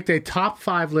picked a top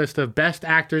 5 list of best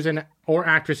actors and or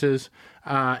actresses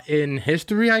in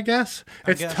history, I guess.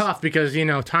 It's tough because, you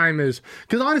know, time is...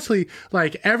 Because honestly,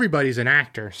 like, everybody's an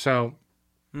actor, so...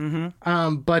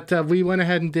 But we went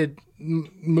ahead and did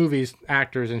movies,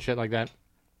 actors, and shit like that.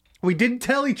 We didn't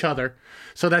tell each other,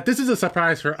 so that this is a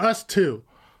surprise for us, too.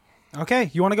 Okay,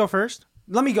 you want to go first?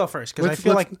 Let me go first, because I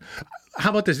feel like... How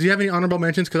about this? Do you have any honorable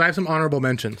mentions? Because I have some honorable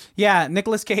mentions. Yeah,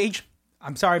 Nicolas Cage.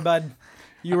 I'm sorry, bud.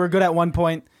 You were good at one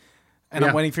point, and I'm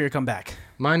Yeah. waiting for your comeback.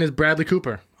 Mine is Bradley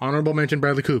Cooper. Honorable mention,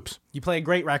 Bradley Coops. You play a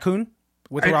great raccoon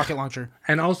with a rocket launcher.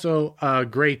 And also a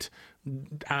great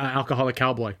alcoholic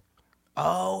cowboy.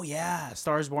 Oh, yeah.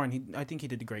 Stars Born. I think he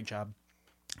did a great job.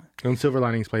 On Silver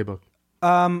Linings Playbook.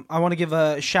 I want to give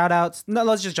a shout-out. No,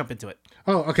 let's just jump into it.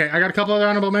 Oh, okay. I got a couple other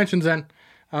honorable mentions then.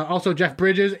 Also, Jeff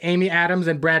Bridges, Amy Adams,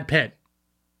 and Brad Pitt.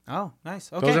 Oh,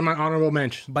 nice. Okay. Those are my honorable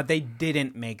mentions. But they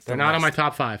didn't make the They're not on my list.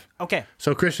 top 5. Okay.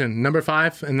 So, Christian, number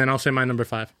 5, and then I'll say my number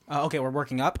 5. Okay, we're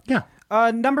working up. Yeah.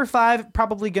 Number 5,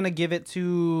 probably going to give it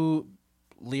to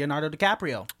Leonardo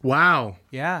DiCaprio. Wow.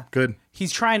 Yeah. Good.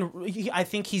 He's trying... I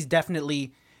think he's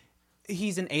definitely...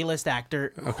 He's an A-list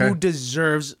actor Okay. who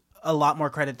deserves a lot more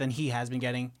credit than he has been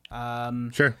getting.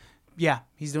 Sure. Yeah,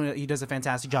 he does a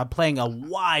fantastic job playing a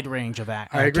wide range of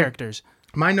agree. characters.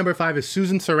 My number 5 is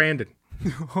Susan Sarandon.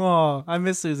 Oh, I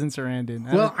miss Susan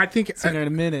Sarandon. Well, I think seen her in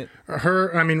a minute.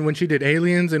 when she did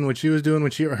Aliens and what she was doing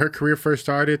when her career first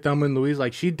started, Thelma and Louise,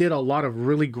 like, she did a lot of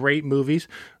really great movies,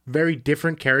 very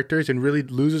different characters, and really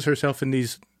loses herself in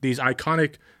these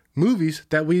iconic movies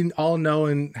that we all know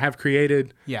and have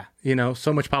created, Yeah. you know,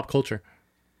 so much pop culture.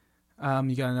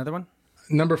 You got another one?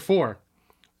 Number 4,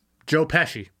 Joe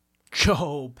Pesci.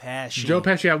 Joe Pesci. Joe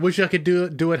Pesci, I wish I could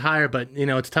do it higher, but, you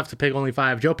know, it's tough to pick only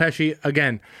 5. Joe Pesci,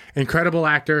 again, incredible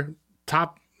actor.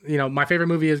 Top, you know, my favorite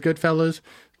movie is Goodfellas.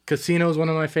 Casino is one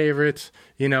of my favorites.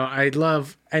 You know, I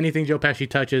love anything Joe Pesci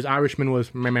touches. Irishman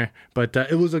was meh, but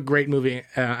it was a great movie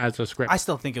as a script. I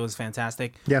still think it was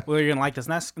fantastic. Yeah. Well, you're going to like this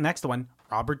next one.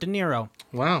 Robert De Niro.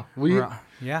 Wow.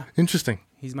 Yeah. Interesting.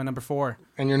 He's my number 4.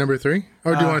 And your number 3?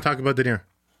 Or do you want to talk about De Niro?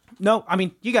 No, I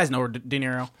mean, you guys know De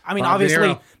Niro. I mean, De obviously,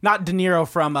 Niro. not De Niro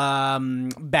from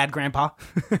Bad Grandpa.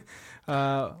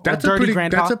 That's Dirty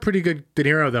Grandpa. That's a pretty good De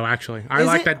Niro, though, actually. I Is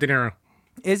like it? that De Niro.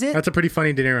 Is it? That's a pretty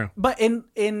funny De Niro. But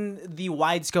in the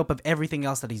wide scope of everything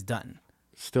else that he's done.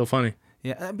 Still funny.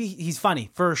 Yeah, I mean, he's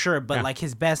funny for sure, but Yeah. like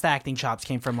his best acting chops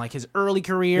came from like his early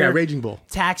career. Yeah, Raging Bull.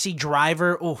 Taxi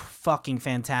Driver, oh, fucking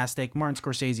fantastic. Martin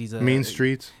Scorsese's a Mean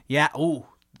Streets. Yeah, oh,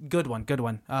 good one.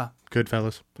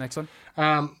 Goodfellas. Next one.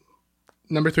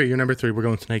 Number 3. Your number 3. We're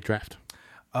going Snake Draft.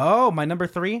 Oh, my number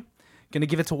 3, gonna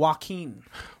give it to Joaquin.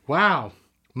 Wow.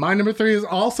 My number 3 is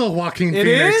also Joaquin It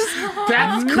Phoenix. is?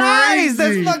 That's Nice!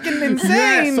 crazy. That's fucking insane,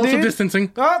 Yes, social dude.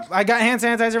 distancing. Oh, I got hand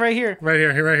sanitizer right here. Right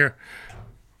here.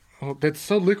 Oh, that's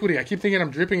so liquidy. I keep thinking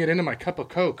I'm dripping it into my cup of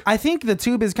Coke. I think the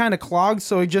tube is kind of clogged,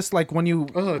 so just like when you,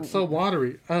 Oh, it's so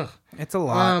watery. Ugh. it's a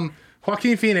lot.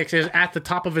 Joaquin Phoenix is at the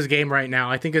top of his game right now.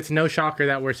 I think it's no shocker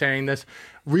that we're saying this.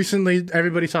 Recently,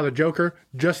 everybody saw The Joker.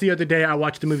 Just the other day, I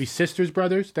watched the movie Sisters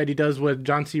Brothers that he does with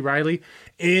John C. Reilly.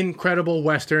 Incredible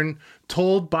Western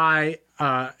told by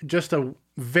just a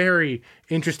very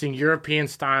interesting European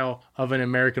style of an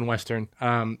American Western.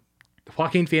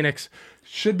 Joaquin Phoenix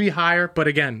should be higher, but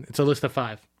again, it's a list of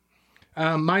 5.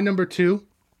 My number 2,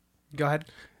 Go ahead.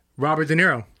 Robert De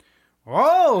Niro.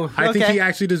 Oh, okay. I think he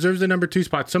actually deserves the number 2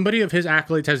 spot. Somebody of his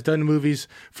accolades has done movies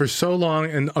for so long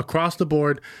and across the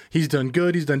board. He's done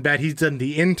good. He's done bad. He's done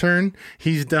The Intern.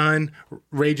 He's done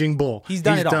Raging Bull. He's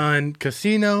done it all. Done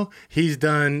Casino. He's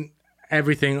done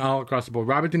everything all across the board.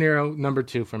 Robert De Niro, number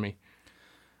 2 for me.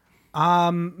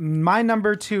 My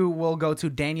number 2 will go to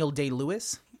Daniel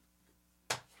Day-Lewis.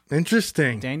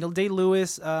 Interesting. Daniel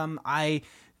Day-Lewis.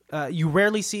 You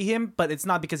rarely see him, but it's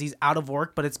not because he's out of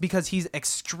work, but it's because he's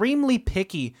extremely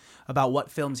picky about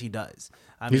what films he does.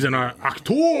 He's an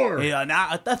actor.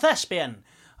 Yeah, a thespian.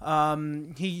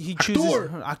 He chooses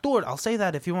actor. I'll say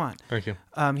that if you want. Thank you.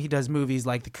 He does movies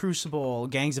like The Crucible,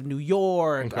 Gangs of New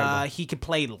York. He could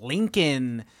play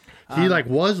Lincoln. He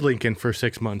was Lincoln for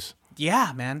 6 months.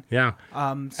 Yeah, man. Yeah.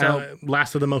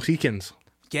 Last of the Mohicans.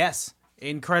 Yes.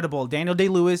 Incredible. Daniel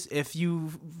Day-Lewis, if you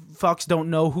fucks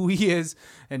don't know who he is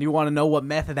and you want to know what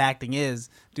method acting is,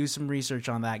 do some research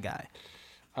on that guy.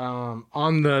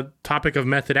 On the topic of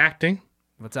method acting,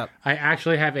 What's up? I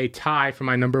actually have a tie for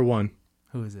my number 1.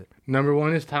 Who is it? Number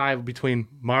 1 is tied between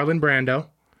Marlon Brando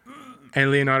and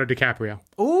Leonardo DiCaprio.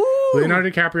 Ooh. Leonardo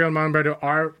DiCaprio and Marlon Brando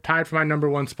are tied for my number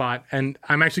 1 spot, and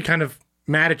I'm actually kind of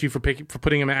mad at you for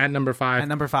putting him at number 5. At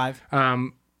number 5.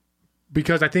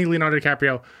 Because I think Leonardo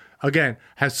DiCaprio, again,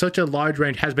 has such a large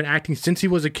range, has been acting since he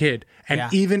was a kid.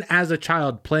 And even as a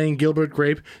child playing Gilbert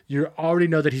Grape, you already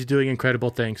know that he's doing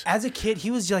incredible things. As a kid, he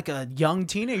was like a young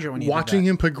teenager when he Watching did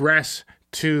him progress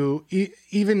to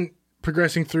even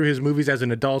progressing through his movies as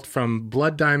an adult, from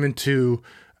Blood Diamond to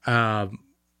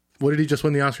what did he just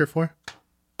win the Oscar for?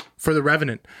 For The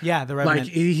Revenant. Yeah, The Revenant.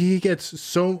 Like, he gets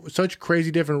such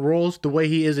crazy different roles, the way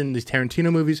he is in these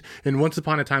Tarantino movies. And Once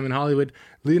Upon a Time in Hollywood,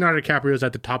 Leonardo DiCaprio is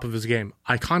at the top of his game.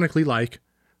 Iconically like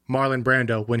Marlon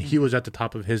Brando when he was at the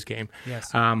top of his game.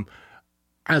 Yes.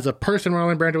 As a person,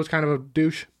 Marlon Brando was kind of a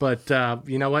douche, but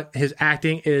you know what? His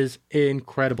acting is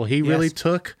incredible. He really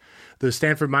took the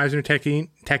Stanford Meisner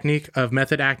technique of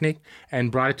method acting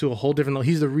and brought it to a whole different level.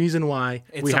 He's the reason why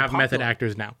we so have method popular.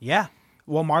 actors now. Yeah.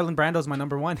 Well, Marlon Brando's my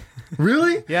number 1.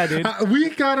 Really? Yeah, dude.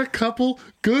 We got a couple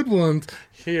good ones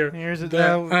here. Here's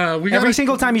Every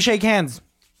single time you shake hands,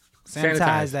 Sanitize.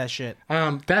 sanitize that shit.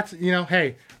 That's,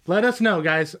 hey, let us know,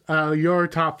 guys, your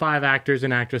top 5 actors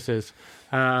and actresses.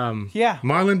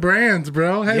 Marlon Brands,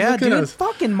 bro. Hey, Yeah, look dude. at us.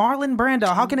 Fucking Marlon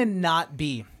Brando. How can it not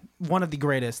be one of the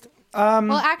greatest?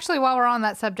 Well, actually, while we're on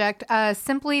that subject,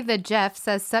 Simply the Jeff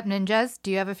says, Sup Ninjas,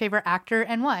 do you have a favorite actor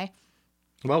and why?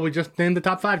 Well, we just named the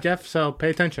top 5, Jeff, so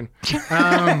pay attention.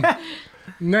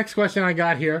 Next question I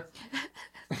got here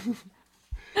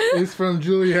is from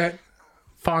Juliet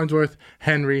Farnsworth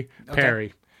Henry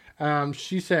Perry.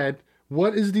 She said,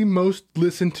 what is the most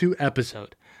listened to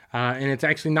episode? And it's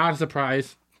actually not a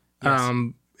surprise.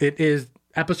 Yes. It is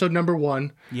episode number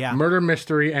 1, Murder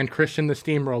Mystery and Christian the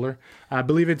Steamroller. I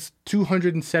believe it's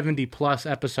 270 plus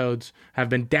episodes have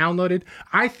been downloaded.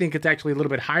 I think it's actually a little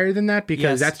bit higher than that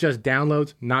because that's just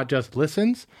downloads, not just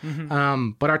listens.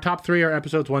 But our top 3 are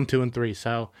episodes 1, 2, and 3.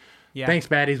 So thanks,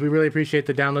 baddies. We really appreciate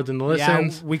the downloads and the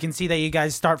listens. Yeah, we can see that you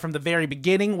guys start from the very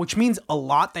beginning, which means a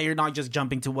lot that you're not just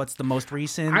jumping to what's the most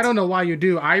recent. I don't know why you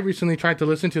do. I recently tried to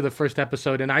listen to the first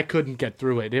episode and I couldn't get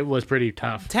through it. It was pretty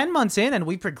tough. 10 months in and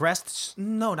we progressed.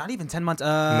 No, not even 10 months.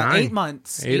 9. 8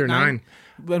 months. 8 or 9.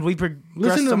 When we progressed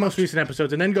Listen to the so most much. recent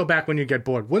episodes and then go back when you get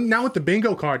bored. Now with the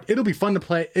bingo card, it'll be fun to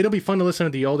play. It'll be fun to listen to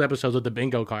the old episodes with the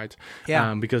bingo cards.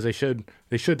 Yeah. Because they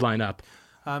should line up.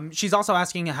 She's also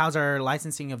asking, how's our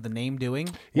licensing of the name doing?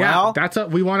 Yeah, Well,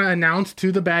 we want to announce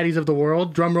to the baddies of the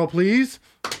world. Drum roll, please.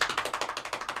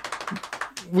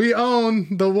 We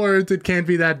own the words "It Can't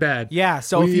Be That Bad." yeah.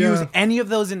 So if you use any of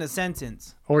those in a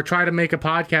sentence, or try to make a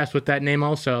podcast with that name,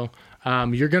 also,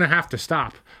 you're gonna have to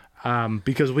stop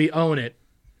because we own it.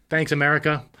 Thanks,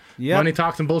 America. Yep. Money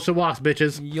talks and bullshit walks,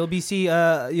 bitches. you'll be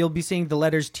seeing the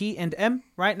letters T and M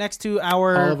right next to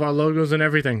our All of our logos and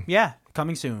everything.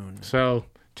 coming soon. So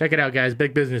check it out, guys.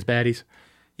 Big business baddies.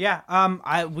 Yeah.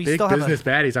 We Big still have business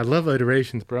baddies. I love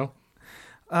iterations, bro.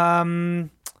 John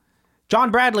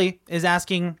Bradley is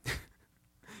asking,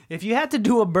 if you had to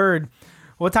do a bird,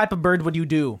 what type of bird would you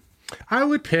do? I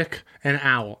would pick an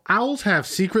owl. Owls have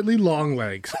secretly long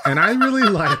legs, and I really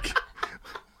like.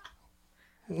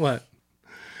 What?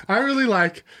 I really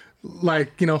like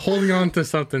holding on to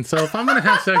something. So if I'm gonna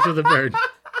have sex with a bird,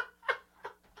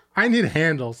 I need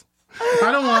handles.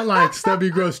 I don't want stubby,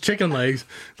 gross chicken legs.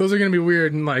 Those are gonna be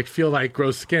weird and feel like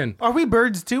gross skin. Are we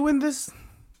birds too in this?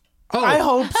 Oh, I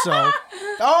hope so.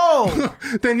 Oh,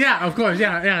 then yeah, of course,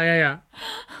 yeah.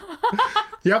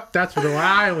 Yep, that's what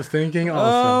I was thinking.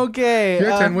 Also, okay. your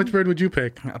turn. Which bird would you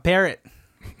pick? A parrot.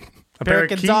 A Parrot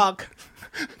can parakeet? talk.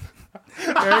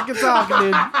 Parrot can talk,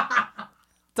 dude.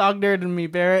 Talk dirty to me,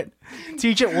 parrot.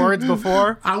 Teach it words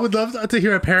before. I would love to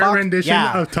hear a parrot Fuck rendition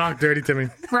yeah. of "Talk Dirty to Me."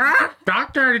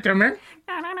 Talk dirty to me.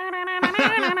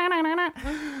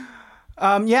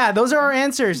 Yeah, those are our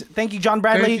answers. Thank you, John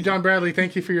Bradley. Thank you, John Bradley.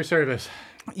 Thank you for your service.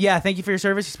 Yeah, thank you for your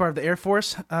service. He's part of the Air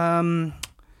Force.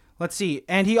 Let's see.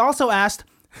 And he also asked,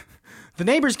 the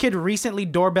neighbor's kid recently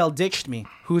doorbell ditched me.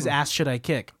 Whose ass should I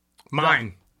kick?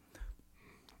 Mine.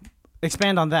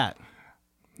 Expand on that.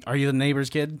 Are you the neighbor's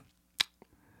kid?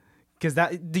 Because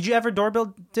did you ever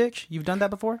doorbell ditch? You've done that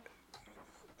before?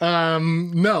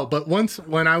 No, but once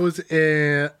when I was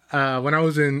in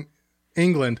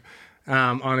England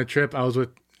on a trip, I was with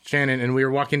Shannon, and we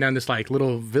were walking down this like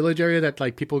little village area that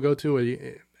like people go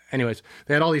to. Anyways,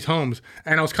 they had all these homes,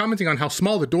 and I was commenting on how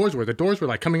small the doors were. The doors were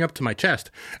like coming up to my chest,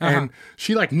 and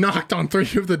she like knocked on 3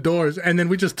 of the doors, and then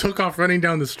we just took off running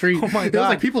down the street. Oh my It was God.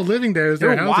 like people living there. It was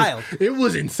their They're houses. wild. It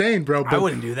was insane, bro. I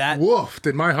wouldn't do that. Woof!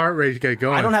 Did my heart rate get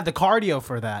going? I don't have the cardio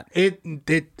for that. It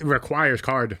requires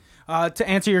card. To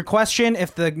answer your question,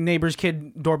 if the neighbor's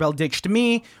kid doorbell ditched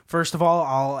me, first of all,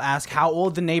 I'll ask how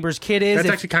old the neighbor's kid is. That's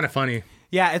If- actually kind of funny.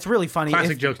 yeah, it's really funny.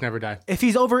 Classic If, jokes never die. if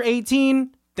he's over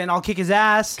 18, then I'll kick his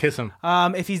ass. Kiss him.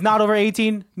 If he's not over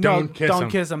 18, Don't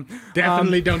kiss him.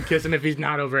 Definitely don't kiss him if he's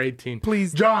not over 18.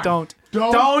 Please, John, don't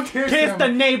kiss kiss him. the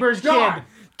neighbor's John. kid.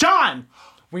 John,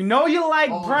 we know you like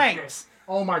pranks.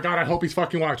 Oh my God, I hope he's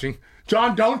fucking watching.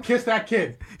 John, don't kiss that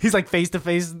kid. He's like face to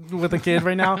face with a kid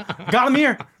right now. Got him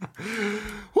here.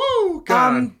 Woo!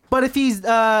 God. But if he's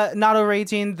not over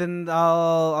 18, then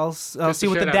I'll see the what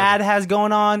shit the out dad of has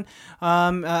going on.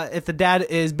 If the dad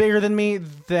is bigger than me,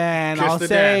 then Kiss I'll the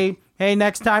say, dad. hey,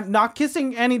 next time, not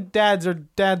kissing any dads or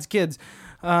dads' kids.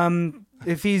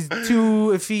 If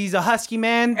he's a husky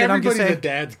man, then Everybody's I'm a gonna say,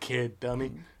 dad's kid,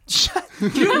 dummy.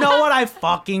 you know what I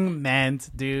fucking meant,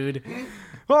 dude.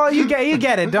 Well, you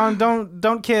get it.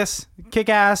 Don't kick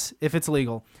ass if it's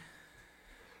legal.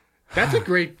 That's a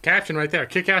great caption right there.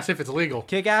 Kick ass if it's legal.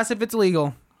 Kick ass if it's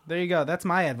legal. There you go. That's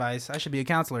my advice. I should be a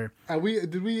counselor. We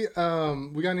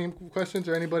got any questions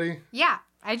or anybody? Yeah,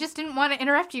 I just didn't want to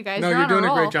interrupt you guys. No, You're you're on doing a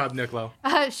roll. great job, Niccolo.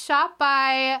 Shot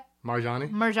by Marjani.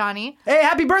 Marjani. Hey,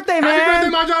 happy birthday, man! Happy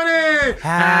birthday, Marjani!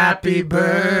 Happy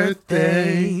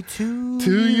birthday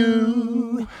to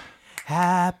you.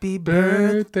 Happy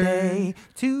birthday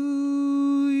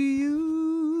to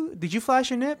you. Did you flash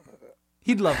your nip?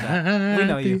 He'd love that. We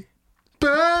know you.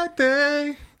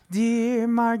 Birthday. Dear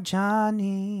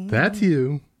Marjani. That's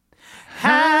you.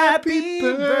 Happy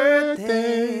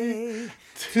birthday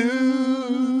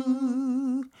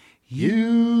to You.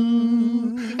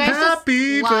 You guys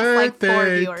Happy just lost like 4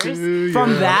 birthday viewers. to you.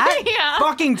 From that? Yeah.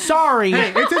 Fucking sorry.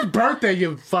 Hey, it's his birthday,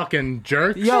 you fucking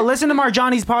jerk. Yo, listen to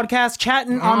Marjani's podcast,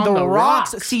 Chatting on the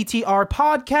Rocks, Rocks. CTR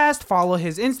podcast. Follow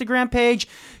his Instagram page.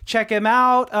 Check him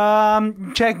out.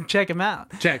 Check him out.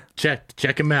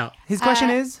 Check him out. His question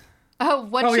is, Oh,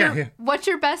 what's yeah, your yeah. what's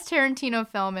your best Tarantino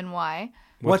film and why?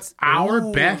 what's Our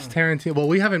Ooh. best Tarantino? Well,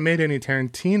 we haven't made any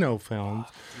Tarantino films,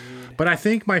 but I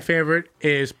think my favorite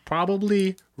is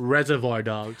probably Reservoir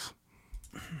Dogs.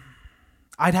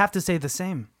 I'd have to say the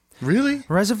same. Really?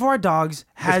 Reservoir Dogs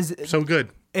has So good.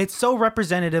 it's so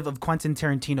representative of Quentin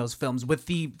Tarantino's films with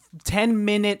the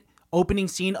 10-minute opening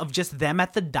scene of just them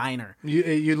at the diner.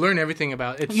 You learn everything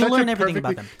about it. It's You such learn a everything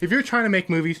about perfectly- them. If you're trying to make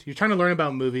movies, you're trying to learn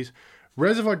about movies.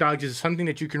 Reservoir Dogs is something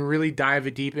that you can really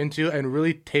dive deep into and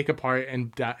really take apart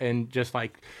and just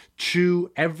like chew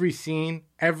every scene,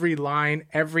 every line,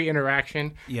 every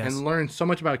interaction, Yes. and learn so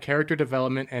much about character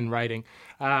development and writing.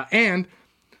 And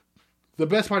the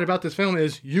best part about this film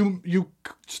is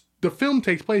the film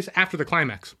takes place after the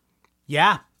climax.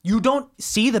 Yeah. You don't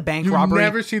see the bank You robbery.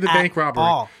 never see the at bank robbery.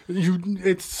 all.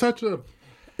 It's such a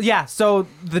Yeah, so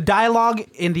the dialogue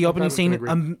in the opening Sometimes scene,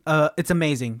 it's gonna it's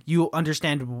amazing. You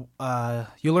understand,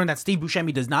 you learn that Steve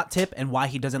Buscemi does not tip and why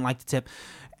he doesn't like to tip.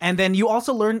 And then you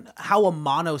also learn how a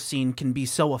mono scene can be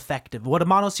so effective. What a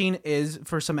mono scene is,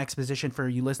 for some exposition for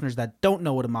you listeners that don't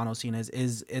know what a mono scene is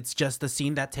it's just a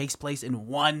scene that takes place in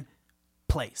one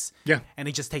place. Yeah. And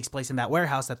it just takes place in that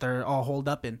warehouse that they're all holed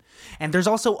up in. And there's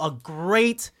also a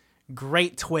great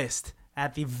twist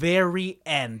at the very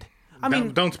end. I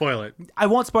mean, don't spoil it. I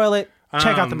won't spoil it.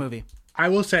 Check out the movie. I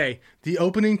will say the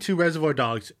opening to Reservoir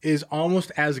Dogs is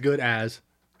almost as good as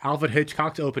Alfred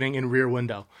Hitchcock's opening in Rear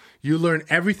Window. You learn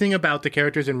everything about the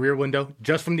characters in Rear Window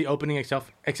just from the opening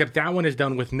itself, except that one is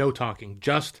done with no talking.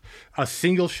 Just a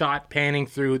single shot panning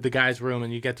through the guy's room,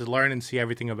 and you get to learn and see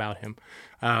everything about him.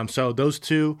 So those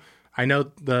two, I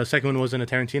know the second one wasn't a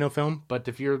Tarantino film, but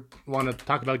if you want to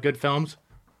talk about good films,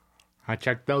 I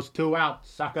checked those two out,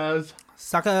 suckers.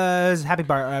 Suckers, happy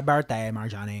birthday,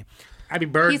 Marjani. Happy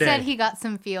birthday. He said he got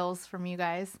some feels from you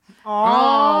guys.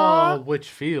 Oh, which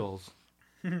feels.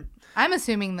 I'm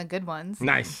assuming the good ones.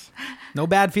 Nice. No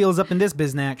bad feels up in this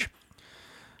biznatch.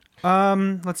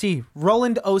 Let's see.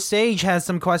 Roland Osage has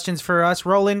some questions for us.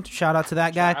 Roland, shout out to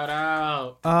that guy. Shout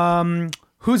out.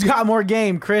 Who's got more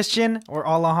game, Christian or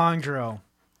Alejandro?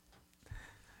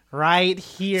 Right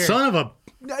here. Son of a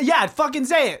Yeah, fucking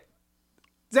say it.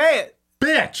 Say it.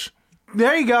 bitch.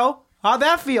 There you go. How'd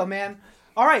that feel, man?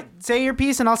 All right, say your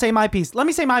piece and I'll say my piece. Let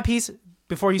me say my piece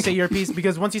before you say your piece,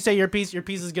 because once you say your piece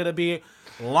is going to be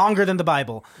longer than the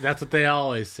Bible. That's what they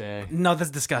always say. No, that's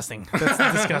disgusting. That's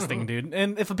disgusting, dude.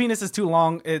 And if a penis is too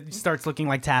long, it starts looking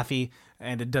like taffy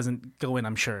and it doesn't go in,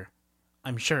 I'm sure.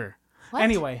 What?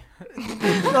 Anyway,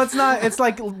 let's not, it's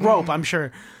like rope, I'm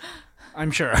sure. Well,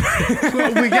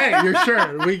 we get it. You're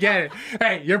sure. We get it.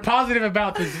 Hey, you're positive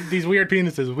about these weird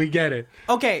penises. We get it.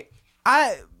 Okay,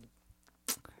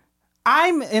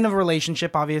 I'm in a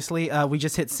relationship, obviously. We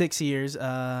just hit 6 years.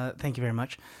 Thank you very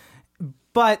much.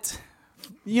 But,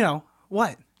 you know,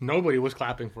 what? Nobody was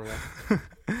clapping for that.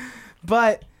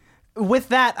 But with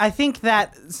that, I think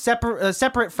that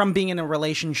separate from being in a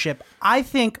relationship, I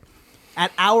think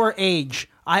at our age,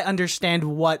 I understand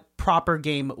what proper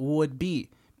game would be.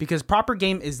 Because proper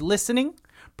game is listening.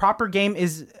 Proper game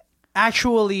is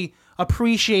actually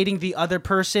appreciating the other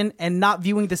person and not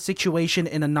viewing the situation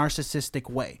in a narcissistic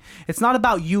way. It's not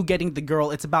about you getting the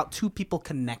girl. It's about two people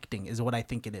connecting is what I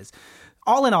think it is.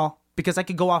 All in all, because I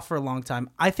could go off for a long time,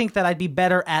 I think that I'd be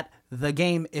better at the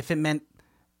game if it meant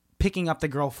picking up the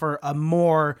girl for a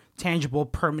more tangible,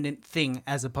 permanent thing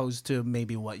as opposed to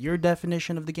maybe what your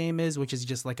definition of the game is, which is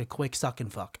just like a quick suck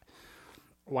and fuck.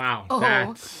 Wow. Oh.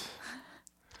 That's...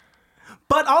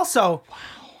 But also,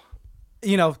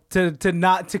 you know, to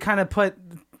kind of put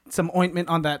some ointment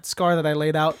on that scar that I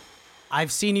laid out,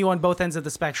 I've seen you on both ends of the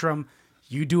spectrum.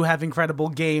 You do have incredible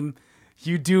game.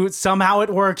 You do, somehow it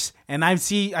works, and I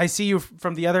see you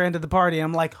from the other end of the party. And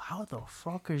I'm like, how the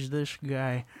fuck is this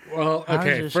guy? Well,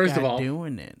 okay, first of all,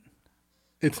 doing it?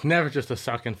 It's never just a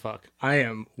suck and fuck. I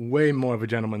am way more of a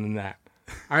gentleman than that.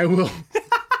 I will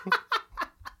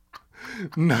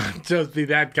not just be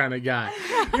that kind of guy.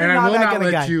 And I will not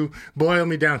let you boil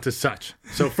me down to such.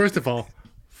 So first of all,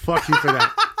 fuck you for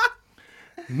that.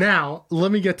 Now,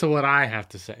 let me get to what I have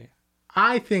to say.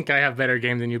 I think I have better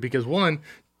game than you because one,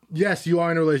 yes, you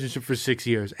are in a relationship for 6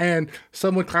 years. And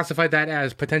some would classify that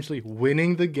as potentially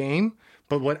winning the game.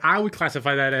 But what I would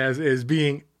classify that as is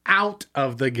being out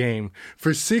of the game.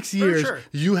 For 6 years,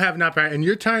 you have not played. And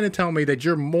you're trying to tell me that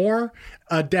you're more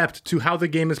adept to how the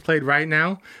game is played right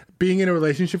now, being in a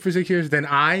relationship for 6 years, than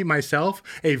I, myself,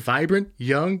 a vibrant,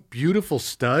 young, beautiful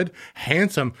stud,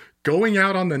 handsome, going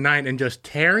out on the night and just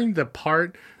tearing the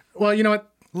part. Well, you know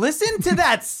what? Listen to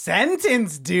that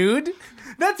sentence, dude.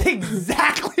 That's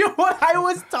exactly what I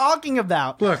was talking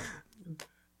about. Look,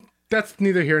 that's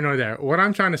neither here nor there. What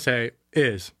I'm trying to say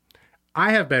is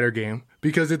I have better game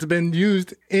because it's been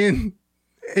used in...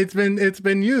 It's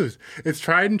been used. It's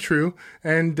tried and true.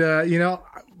 And, you know,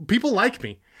 people like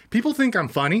me. People think I'm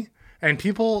funny. And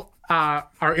people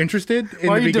are interested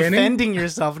in the beginning. You're defending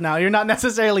yourself now. You're not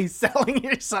necessarily selling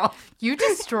yourself. You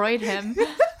destroyed him.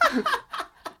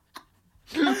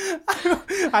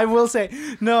 I will say,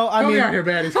 no, I mean... Come out here,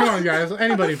 baddies. Come on, guys.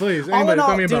 Anybody, please. All Anybody, in all,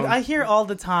 throw me a dude, bone. I hear all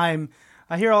the time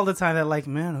that, like,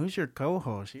 man, who's your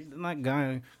co-host? That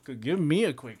guy could give me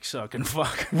a quick suck and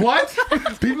fuck. What?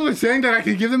 People are saying that I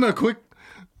could give them a quick...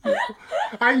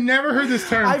 I've never heard this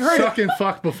term suck and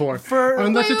fuck before.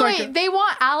 Wait, they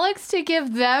want Alex to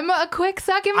give them a quick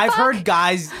suck and fuck? I've heard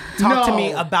guys talk to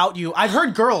me about you. I've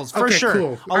heard girls, for sure.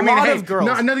 Cool. A lot of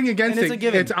girls. Nothing against and it. It's a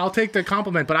given. I'll take the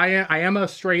compliment, but I am a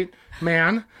straight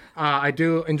man. I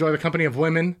do enjoy the company of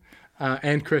women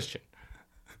and Christian.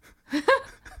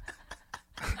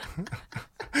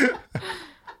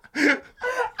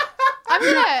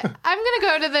 I'm gonna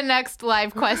go to the next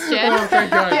live question. Oh,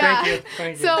 thank God. Yeah.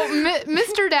 Thank you. So,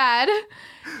 Mr. Dad.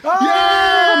 Oh,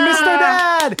 Yeah! Mr.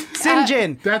 Dad!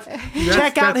 Sinjin.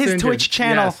 Check out his St. John. Twitch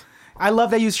channel. Yes. I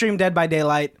love that you stream Dead by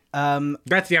Daylight.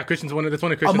 Christian's one of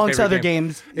Christian's amongst favorite other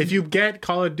games. games. If you get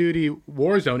Call of Duty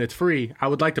Warzone, it's free. I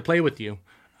would like to play with you.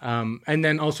 And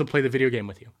then also play the video game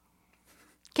with you.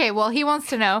 Okay, well, he wants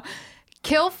to know,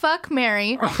 Kill, fuck,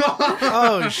 marry.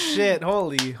 Oh shit!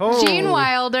 Holy. Gene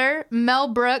Wilder, Mel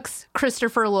Brooks,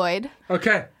 Christopher Lloyd.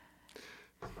 Okay.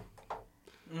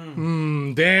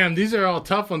 Damn, these are all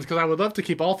tough ones because I would love to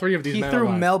keep all three of these He men threw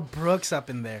alive. Mel Brooks up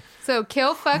in there. So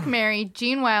kill, fuck, marry,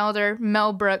 Gene Wilder,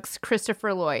 Mel Brooks,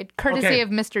 Christopher Lloyd. Courtesy Okay. of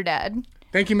Mr. Dad.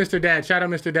 Thank you, Mr. Dad. Shout out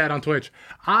Mr. Dad on Twitch.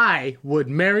 I would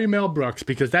marry Mel Brooks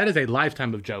because that is a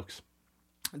lifetime of jokes.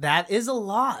 That is a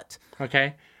lot.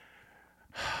 Okay?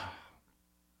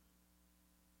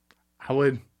 I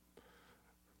would...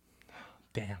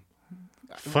 Damn.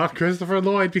 Fuck Christopher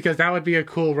Lloyd because that would be a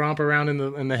cool romp around in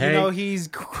the hay. You know, he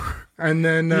And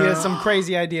then... has some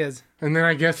crazy ideas. And then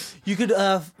I guess... You could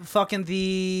fucking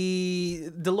the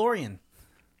DeLorean.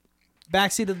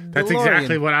 Backseat of the DeLorean. That's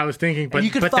exactly what I was thinking. But, you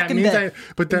could but that fucking means the-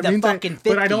 but that the means fucking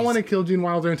but I don't 50s. want to kill Gene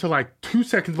Wilder until like 2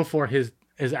 seconds before his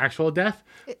actual death.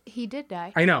 He did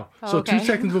die. I know. Oh, So okay. 2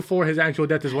 seconds before his actual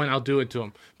death is when I'll do it to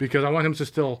him because I want him to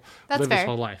still That's live his fair.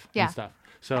 whole life Yeah. and stuff.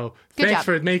 So Good thanks job.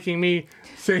 for making me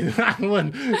say that I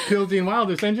would kill Gene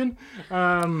Wilder, Sinjin.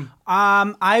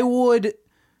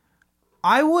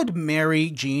 I would marry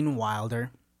Gene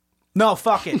Wilder. No,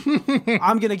 fuck it.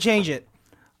 I'm gonna change it.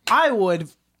 I would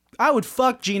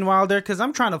fuck Gene Wilder because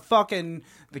I'm trying to fucking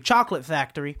the chocolate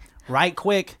factory right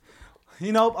quick.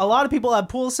 You know, a lot of people have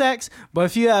pool sex, but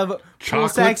if you have pool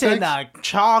Chocolate sex in sex? a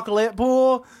chocolate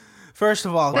pool, first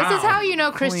of all, This is how you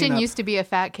know Christian up. used to be a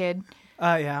fat kid.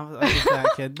 yeah, I was a fat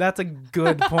kid. That's a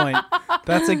good point.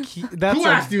 That's a Who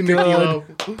asked you, Nicky Lowe?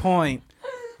 point.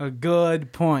 A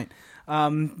good point.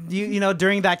 You know,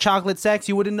 during that chocolate sex,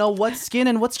 you wouldn't know what's skin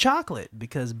and what's chocolate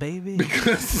because, baby,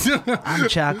 I'm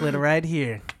chocolate right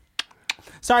here.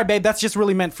 Sorry, babe. That's just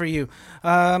really meant for you.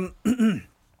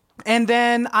 And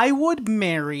then I would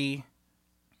marry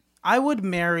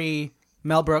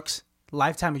Mel Brooks.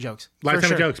 Lifetime of jokes. For Lifetime of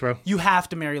sure. jokes, bro. You have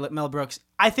to marry Mel Brooks.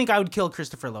 I think I would kill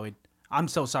Christopher Lloyd. I'm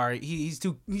so sorry. He's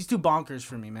too bonkers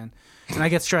for me, man. And I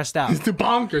get stressed out. He's too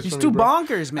bonkers. He's for me, too bro.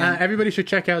 bonkers, man. Everybody should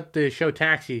check out the show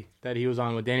Taxi that he was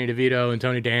on with Danny DeVito and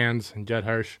Tony Danz and Judd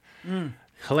Hirsch.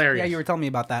 Hilarious. Yeah, you were telling me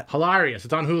about that. Hilarious.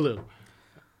 It's on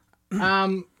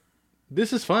Hulu.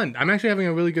 This is fun. I'm actually having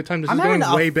a really good time. This I'm is going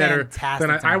having a way better fantastic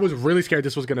than I time. was really scared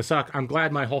this was going to suck. I'm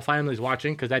glad my whole family's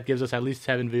watching because that gives us at least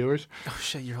 7 viewers. Oh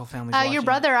shit, your whole family's watching. Your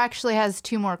brother actually has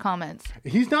 2 more comments.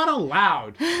 He's not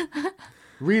allowed.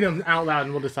 Read them out loud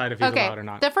and we'll decide if he's Okay. allowed or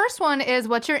not. The first one is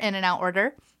what's your in and out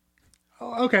order?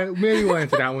 Okay, maybe we'll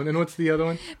answer that one. And what's the other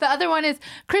one? The other one is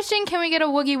Christian, can we get a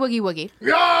woogie woogie woogie?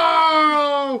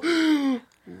 Yo!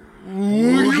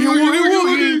 Woogie,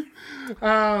 woogie,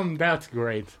 woogie. That's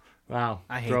great. Wow.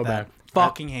 I hate Throwback. that.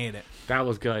 Fucking hate it. That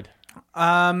was good.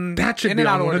 That should in be and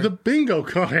on out one of order. the bingo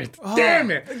cards.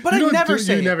 Damn it! but I don't never do,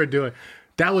 say you it. never do it.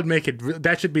 That would make it.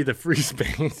 That should be the free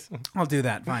space. I'll do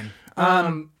that. Fine.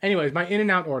 Anyways, my in and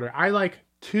out order. I like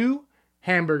 2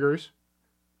 hamburgers,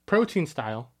 protein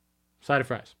style, side of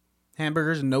fries.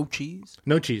 Hamburgers, no cheese.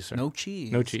 No cheese, sir. No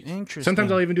cheese. No cheese. Interesting.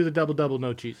 Sometimes I'll even do the double,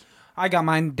 no cheese. I got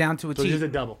mine down to a So T. it's just a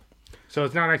double. So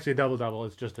it's not actually a double.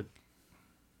 It's just a.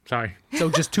 Sorry. So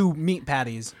just 2 meat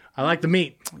patties. I like the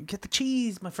meat. Get the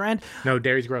cheese, my friend. No,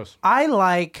 dairy's gross. I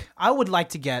would like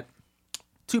to get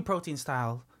 2 protein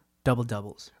style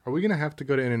doubles. Are we gonna have to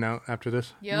go to In-N-Out after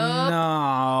this?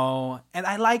 No. And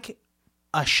I like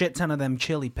a shit ton of them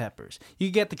chili peppers.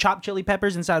 You get the chopped chili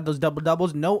peppers inside of those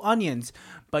doubles, no onions,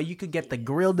 but you could get the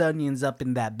grilled onions up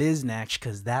in that biznatch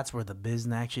because that's where the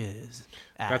biznatch is.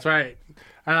 That's right.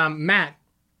 Matt,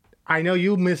 I know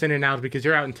you miss In-N-Out because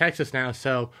you're out in Texas now,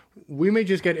 so we may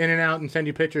just get In-N-Out and send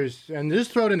you pictures and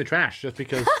just throw it in the trash just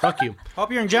because fuck you.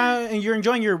 Hope you're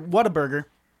enjoying your Whataburger.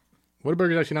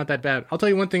 Whataburger's actually not that bad. I'll tell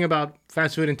you one thing about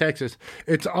fast food in Texas.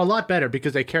 It's a lot better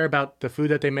because they care about the food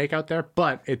that they make out there,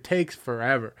 but it takes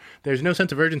forever. There's no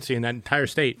sense of urgency in that entire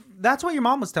state. That's what your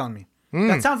mom was telling me.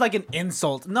 That sounds like an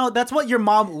insult. No, that's what your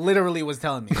mom literally was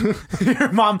telling me.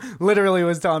 Your mom literally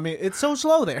was telling me it's so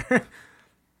slow there.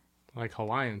 Like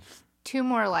Hawaiians. 2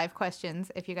 more live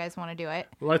questions if you guys want to do it.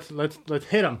 Let's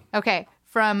hit them. Okay,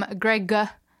 from Greg.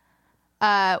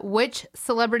 Which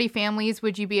celebrity families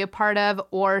would you be a part of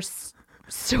or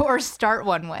start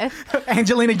one with?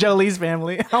 Angelina Jolie's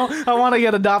family. I want to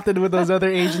get adopted with those other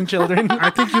Asian children. I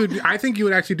think you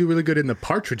would actually do really good in the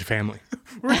Partridge Family.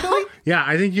 Really? Yeah,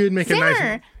 I think you'd make a Sinner.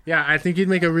 nice. Yeah, I think you'd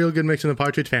make a real good mix in the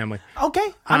Partridge Family.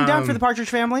 Okay, I'm down for the Partridge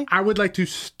Family. I would like to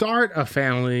start a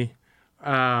family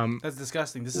That's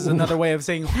disgusting. This is another way of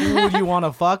saying who do you want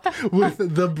to fuck? with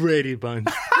the Brady Bunch.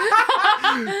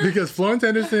 Because Florence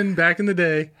Henderson back in the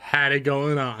day had it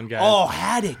going on, guys. Oh,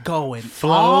 had it going. Flo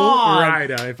on.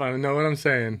 Rida, if I know what I'm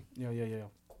saying. Yo.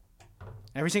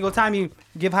 Every single time you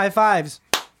give high fives.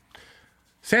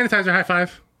 Sanitizer high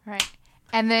five. Right.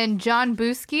 And then John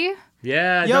Busky.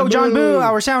 Yeah. Yo, John Boo,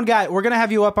 our sound guy. We're going to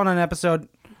have you up on an episode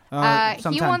He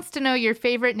sometime. wants to know your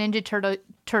favorite Ninja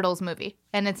Turtles movie,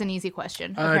 and it's an easy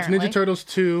question. It's apparently. Ninja Turtles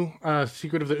 2,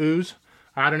 Secret of the Ooze.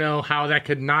 I don't know how that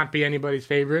could not be anybody's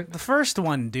favorite. The first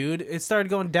one, dude. It started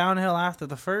going downhill after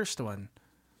the first one.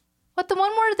 But the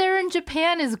one where they're in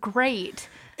Japan is great.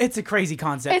 It's a crazy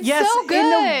concept. It's yes, so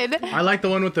good. I like the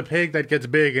one with the pig that gets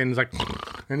big and is like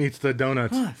and eats the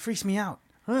donuts. Freaks me out.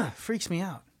 Freaks me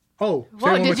out. Oh, say it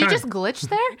Whoa, one more did you time. just glitch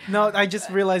there? No, I just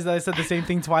realized that I said the same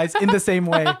thing twice in the same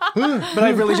way. But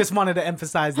I really just wanted to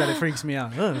emphasize that it freaks me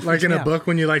out. It Like freaks in me a out. book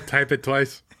when you like type it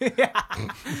twice.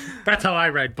 That's how I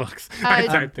write books. I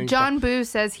type things. John Boo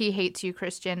says he hates you,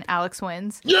 Christian. Alex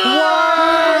wins.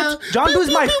 What? John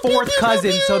Boo's my fourth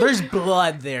cousin, so there's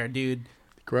blood there, dude.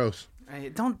 Gross. Hey,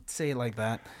 don't say it like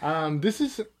that. This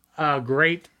is a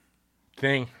great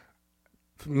thing.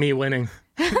 Me winning.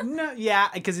 No, yeah,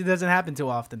 because it doesn't happen too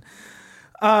often.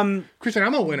 Christian,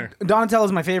 I'm a winner.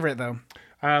 Donatello's my favorite, though.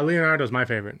 Leonardo's my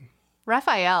favorite.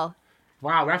 Raphael.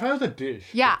 Wow, Raphael's a dish.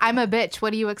 Yeah, I'm a bitch.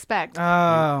 What do you expect?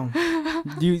 Oh,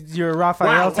 you're a Raphael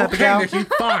Wow, type of okay, gal. Nikki,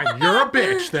 fine. You're a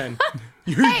bitch then.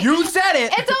 You said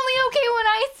it. It's only okay when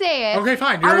I say it. Okay,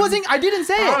 fine. I didn't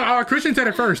say it. Christian said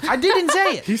it first. I didn't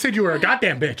say it. He said you were a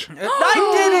goddamn bitch.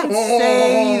 I didn't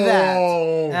say that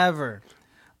Oh. ever.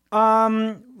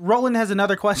 Roland has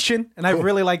another question, and I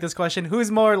really like this question. Who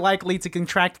is more likely to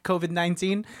contract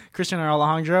COVID-19, Christian or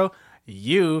Alejandro?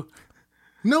 You.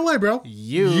 No way, bro.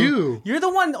 You. You're the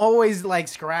one always like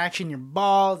scratching your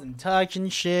balls and touching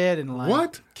shit and like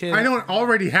What? kidding. I don't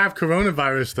already have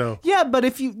coronavirus though. Yeah, but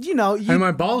if you And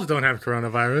my balls don't have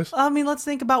coronavirus. I mean, let's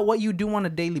think about what you do on a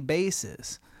daily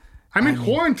basis. I'm in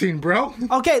quarantine, bro.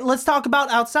 Okay, let's talk about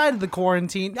outside of the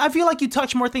quarantine. I feel like you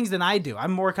touch more things than I do.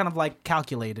 I'm more kind of like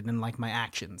calculated in like my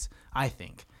actions, I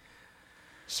think.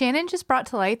 Shannon just brought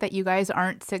to light that you guys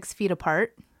aren't 6 feet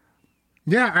apart.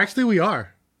 Yeah, actually we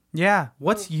are. Yeah.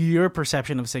 What's your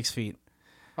perception of 6 feet?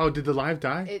 Oh, did the live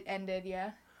die? It ended,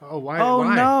 yeah. Oh, why? Oh,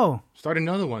 why? no. Start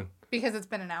another one. Because it's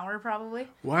been an hour, probably.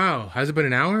 Wow, has it been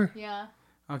an hour? Yeah.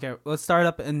 Okay, let's start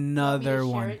up another Share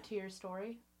one. it to your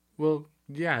story. Well,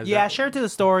 yeah. Yeah, share it to the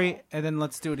story, and then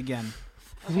let's do it again.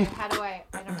 Okay, how do I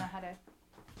don't know how to.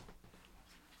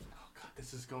 Oh God,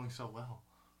 this is going so well.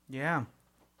 Yeah.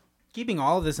 Keeping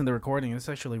all of this in the recording is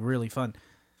actually really fun.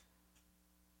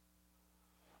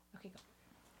 Okay,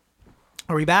 go.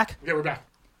 Are we back? Okay, we're back.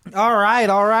 All right.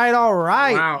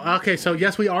 Wow. Okay, so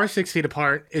yes, we are 6 feet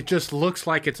apart. It just looks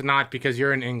like it's not because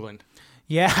you're in England.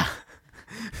 Yeah.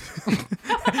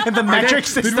 And the metric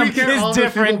system Did we get all is the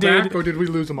different, people dude. back, or did we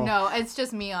lose them all? No, it's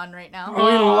just me on right now. We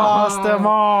lost them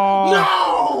all.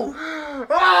 No!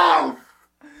 Oh!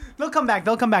 They'll come back.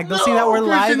 They'll see that we're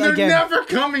live Christian, again. They're never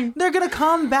coming. They're gonna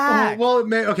come back. Well,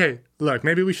 okay. Look,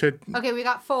 maybe we should. Okay, we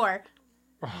got 4.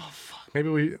 Maybe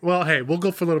we. Well, hey, we'll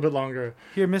go for a little bit longer.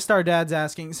 Here, Mr. Dad's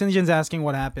asking. Sinjin's asking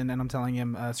what happened, and I'm telling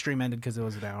him stream ended because it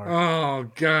was an hour.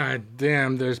 Oh God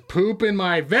damn! There's poop in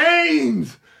my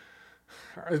veins.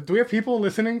 Do we have people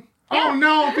listening? Yeah. Oh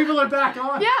no! People are back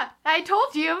on. Yeah, I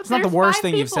told you. It's not the worst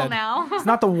thing you've said. It's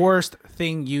not the worst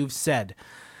thing you've said.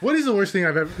 What is the worst thing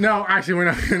I've ever? No, actually, we're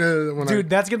not gonna. Dude,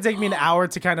 that's gonna take me an hour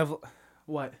to kind of.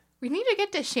 What? We need to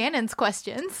get to Shannon's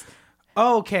questions.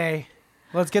 Okay,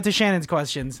 let's get to Shannon's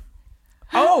questions.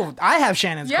 Oh, I have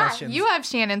Shannon's Yeah, questions. you have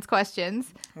Shannon's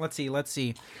questions. Let's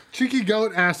see. Cheeky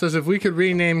Goat asked us if we could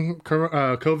rename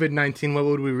COVID-19. What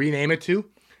would we rename it to?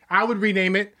 I would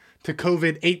rename it to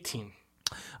COVID-18.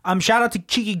 Shout out to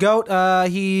Cheeky Goat.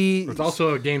 It's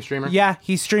also a game streamer. Yeah,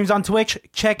 he streams on Twitch.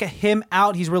 Check him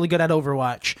out. He's really good at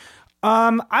Overwatch.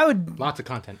 I would Lots of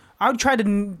content. I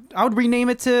would rename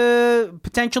it to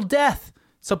Potential Death,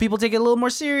 so people take it a little more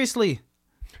seriously.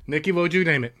 Nikki, what would you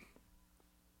name it?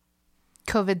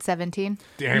 COVID-17.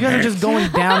 Damn You guys are it. just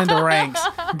going down in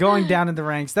the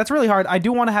ranks. That's really hard. I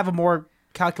do want to have a more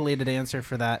calculated answer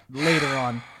for that later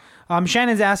on.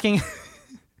 Shannon's asking,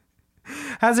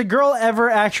 has a girl ever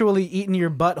actually eaten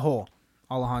your butthole,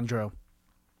 Alejandro?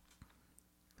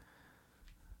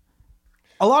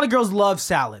 A lot of girls love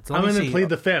salads. I'm going to plead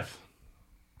the fifth.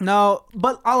 No,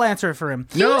 but I'll answer it for him.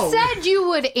 No. You said you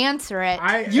would answer it.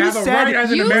 I You have a said- right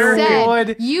as an you American.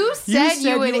 said you said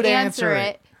you would answer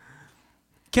it.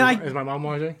 Can I? Is my mom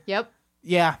watching? Yep.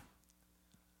 Yeah.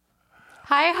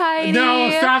 Hi, Heidi. No,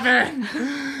 stop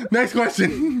it. Next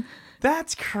question.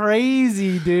 That's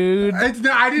crazy, dude. It's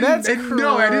no, I didn't. That's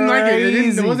no, I didn't like it. It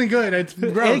crazy. wasn't good. It's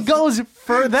gross. It goes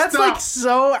for that's Stop. like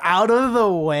so out of the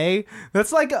way.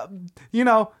 That's like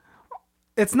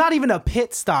It's not even a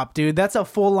pit stop, dude. That's a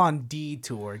full-on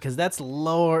detour because that's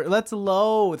lower. That's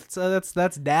low.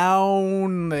 That's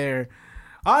down there,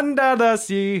 under the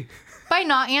sea. By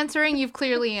not answering, you've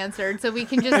clearly answered, so we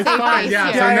can just say Fine, face yeah.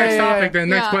 here. So Yeah, next yeah, topic, yeah. then.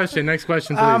 Next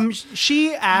question, please.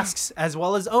 She asks, as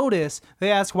well as Otis,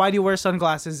 they ask, why do you wear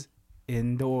sunglasses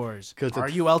indoors? 'Cause Are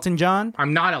it's- you Elton John?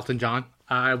 I'm not Elton John.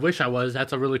 I wish I was.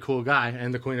 That's a really cool guy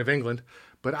and the Queen of England.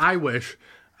 But I wish.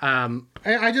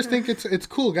 I just think it's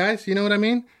cool, guys. You know what I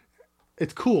mean?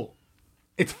 It's cool.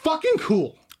 It's fucking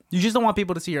cool. You just don't want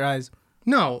people to see your eyes.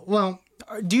 No, well,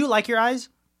 Do you like your eyes?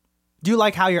 Do you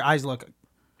like how your eyes look?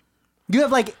 You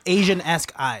have like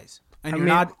Asian-esque eyes, and you're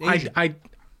not Asian.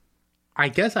 I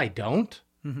guess I don't.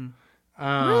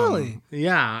 Really?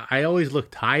 Yeah, I always look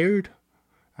tired,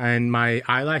 and my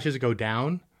eyelashes go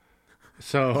down.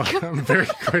 So I'm very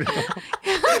critical.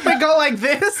 They go like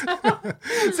this,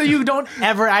 so you don't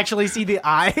ever actually see the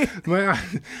eye.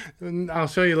 I'll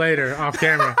show you later off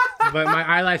camera. But my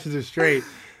eyelashes are straight,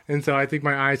 and so I think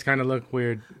my eyes kind of look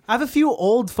weird. I have a few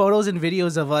old photos and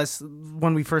videos of us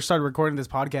when we first started recording this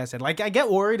podcast, and like I get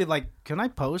worried, like, can I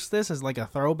post this as like a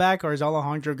throwback, or is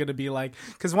Alejandro gonna be like?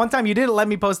 Because one time you didn't let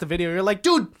me post the video. You're like,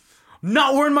 dude, I'm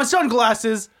not wearing my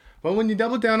sunglasses. But when you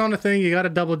double down on a thing, you got to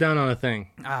double down on a thing.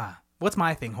 What's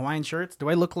my thing? Hawaiian shirts? Do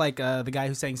I look like the guy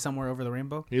who sang "Somewhere Over the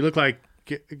Rainbow"? You look like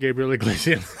Gabriel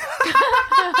Iglesias.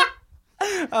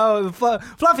 Oh,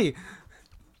 Fluffy.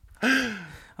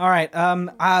 All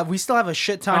right. We still have a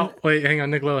shit ton. Oh, wait, hang on.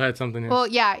 Nick Lowe had something here. Well,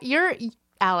 yeah,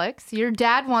 Alex, your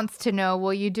dad wants to know,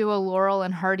 will you do a Laurel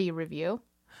and Hardy review?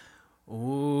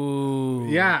 Ooh.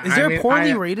 Yeah. Is there a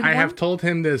poorly rated I one? have told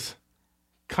him this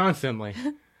constantly.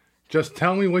 Just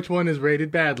tell me which one is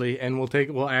rated badly, and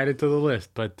we'll add it to the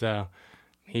list. But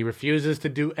he refuses to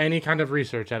do any kind of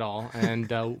research at all, and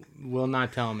will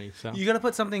not tell me. So You gotta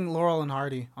put something Laurel and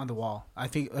Hardy on the wall. I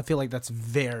feel like that's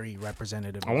very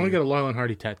representative. I want to get a Laurel and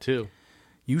Hardy tattoo.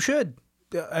 You should.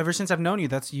 Ever since I've known you,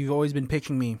 you've always been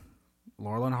pitching me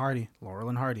Laurel and Hardy. Laurel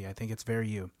and Hardy. I think it's very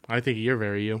you. I think you're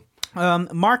very you.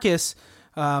 Marcus,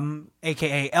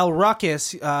 aka El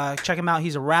Ruckus, check him out.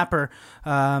 He's a rapper.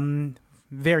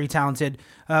 Very talented.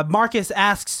 Marcus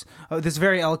asks this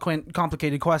very eloquent,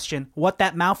 complicated question: what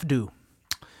that mouth do?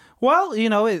 Well,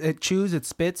 it chews, it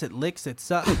spits, it licks, it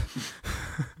sucks.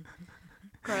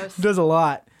 Gross. It does a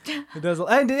lot. It does.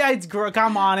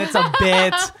 Come on, it's a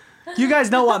bit. You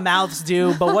guys know what mouths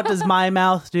do, but what does my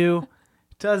mouth do?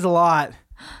 It does a lot.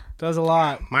 Does a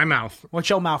lot. My mouth What's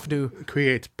your mouth do?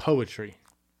 creates poetry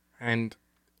and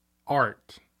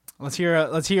art. Let's hear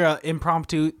a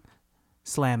impromptu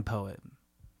slam poet.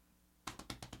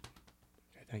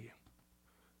 Thank you.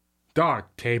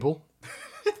 Dark table.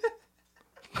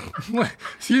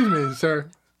 Excuse me, sir.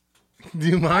 Do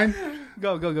you mind?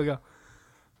 Go.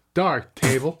 Dark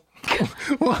table.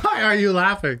 Why are you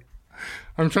laughing?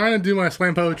 I'm trying to do my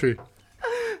slam poetry.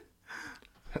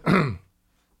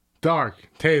 Dark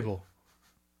table.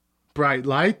 Bright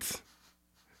lights.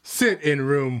 Sit in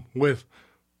room with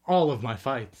all of my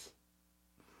fights.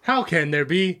 How can there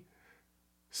be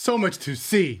so much to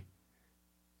see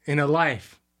in a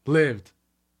life lived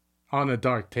on a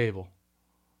dark table?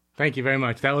 Thank you very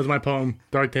much. That was my poem,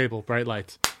 Dark Table, Bright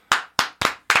Lights.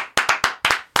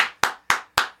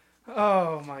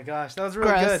 Oh my gosh, that was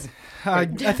really Gross.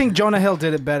 good. I think Jonah Hill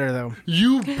did it better though.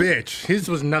 You bitch. His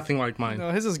was nothing like mine.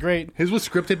 No, his is great. His was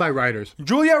scripted by writers.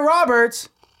 Julia Roberts.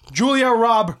 Julia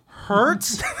Rob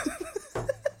Hurts.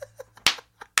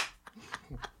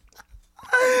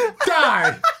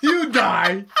 Die! You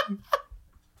die!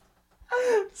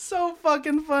 So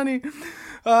fucking funny.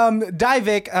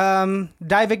 Divik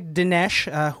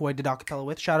Dinesh, who I did acapella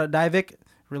with. Shout out Divik,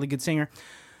 really good singer.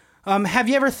 Have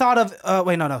you ever thought of?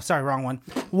 Wait, no, sorry, wrong one.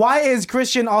 Why is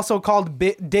Christian also called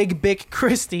Dig Bick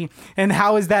Christie, and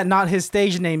how is that not his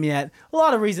stage name yet? A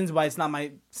lot of reasons why it's not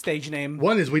my stage name.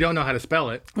 One is we don't know how to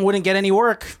spell it. Wouldn't get any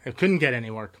work. It couldn't get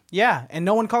any work. Yeah, and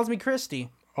no one calls me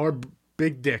Christy. Or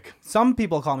Big Dick. Some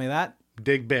people call me that.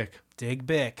 Dig Bick. Dig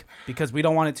Bick, because we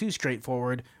don't want it too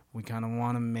straightforward. We kind of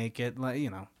want to make it like,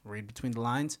 read between the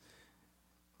lines.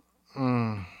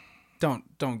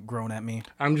 Don't groan at me.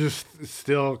 I'm just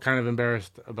still kind of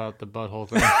embarrassed about the butthole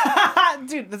thing.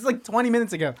 Dude, that's like 20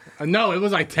 minutes ago. No, it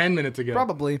was like 10 minutes ago.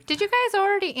 Probably. Did you guys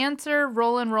already answer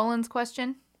Roland's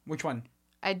question? Which one?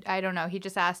 I don't know. He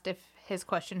just asked if his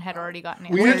question had already gotten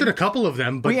We answered. answered a couple of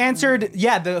them, but We answered,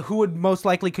 who would most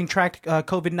likely contract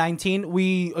COVID-19.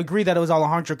 We agree that it was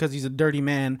Alejandro because he's a dirty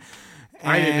man.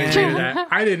 I didn't agree to that.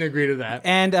 I didn't agree to that.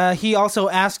 And he also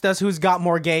asked us who's got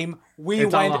more game. We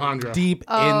It's went Alejandro. deep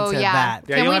Oh, into yeah. that.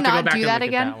 Yeah, Can you'll we have to go not back do and that look at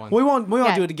again? that one. We won't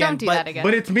Yeah, do it again. Don't do but that again.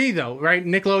 But it's me though, right?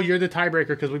 Nicolo, you're the tiebreaker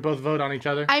because we both vote on each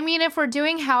other. I mean, if we're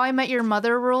doing How I Met Your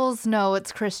Mother rules, no,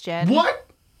 it's Christian.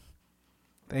 What?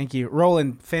 Thank you,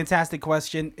 Roland. Fantastic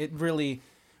question. It really,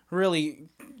 really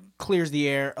clears the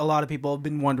air. A lot of people have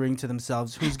been wondering to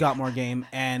themselves who's got more game,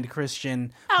 and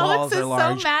Christian Alex balls is are so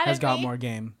large mad has at got me. more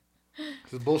game.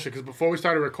 This is bullshit. Because before we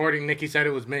started recording, Nikki said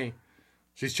it was me.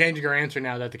 She's changing her answer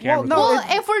now that the camera. no, Well,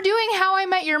 if we're doing How I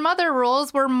Met Your Mother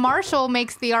rules, where Marshall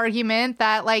makes the argument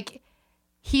that, like,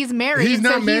 he's married, He's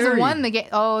not so married. he's won the game.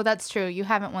 Oh, that's true. You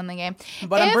haven't won the game.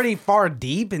 But I'm If- pretty far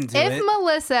deep into If it.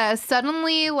 Melissa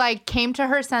suddenly, like, came to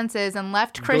her senses and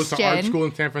left goes to art Christian, school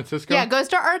in San Francisco. yeah, goes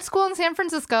to art school in San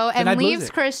Francisco and I'd lose leaves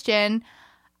it. Christian,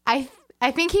 I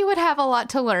think he would have a lot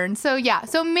to learn. So yeah,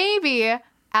 so maybe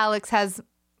Alex has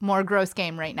more gross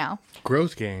game right now.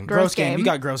 Gross game. Gross game. game. You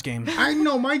got gross game. I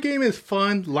know my game is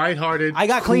fun, lighthearted. I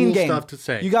got cool clean game. stuff to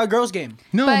say. You got gross game.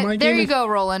 no, But my there game you is- go,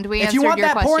 Roland. We If answered you want your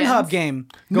that questions. Pornhub game,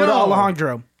 go to No.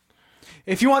 Alejandro.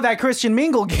 If you want that Christian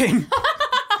Mingle game,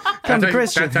 come to That's,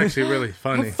 Christian. that's actually really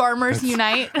funny. Farmers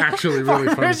Unite. Actually, really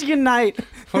funny. Farmers Unite.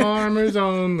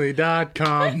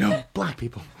 FarmersOnly.com. No, black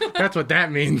people. That's what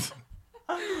that means.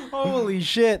 Holy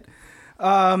shit.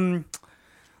 Let's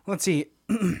see.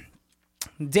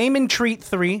 Damon Treat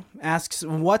 3 asks,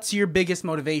 what's your biggest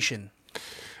motivation?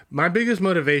 My biggest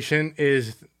motivation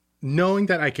is knowing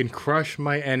that I can crush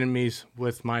my enemies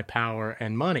with my power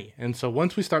and money. And so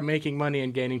once we start making money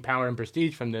and gaining power and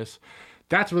prestige from this,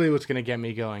 that's really what's going to get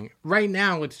me going. Right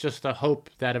now, it's just a hope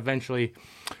that eventually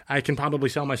I can probably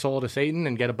sell my soul to Satan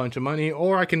and get a bunch of money,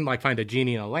 or I can like find a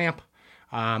genie in a lamp.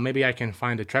 Maybe I can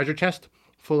find a treasure chest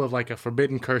full of like a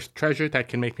forbidden cursed treasure that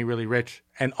can make me really rich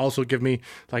and also give me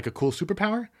like a cool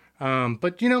superpower.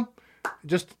 But you know,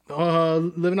 just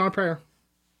living on a prayer.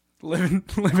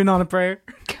 Living on a prayer.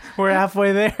 We're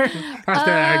halfway there.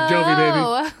 Hashtag Jovi,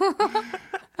 baby. Oh,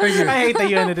 Thank you. I hate that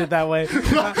you ended it that way.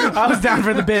 I was down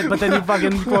for the bit, but then you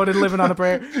fucking quoted "Living on a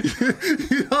Prayer."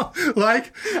 You know,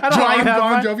 like I don't like that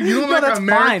Bon one. Jovi. You don't No, like that's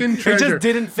American fine. It Treasure. just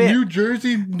didn't fit. New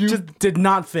Jersey, Just did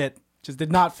not fit. Just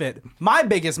did not fit. My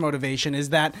biggest motivation is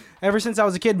that ever since I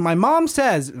was a kid, my mom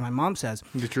says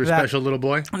that you're a that- special little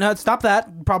boy. No, stop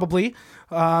that. Probably.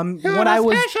 When I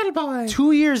was special boy.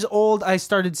 2 years old, I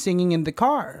started singing in the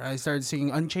car. I started singing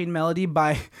Unchained Melody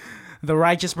by the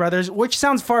Righteous Brothers, which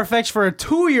sounds far-fetched for a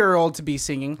 2-year-old to be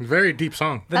singing. Very deep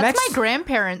song. The that's next, my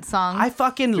grandparents' song. I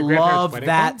fucking grandparents' love wedding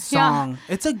that song? song.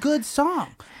 It's a good song.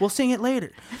 We'll sing it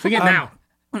later. Sing it now.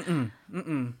 I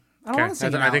don't want to sing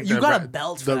it I now. think You the got ri- a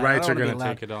belt for The that. rights I are don't wanna going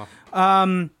be to loud. take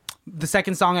it off. The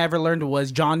second song I ever learned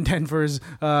was John Denver's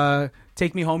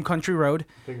 "Take Me Home, Country Road."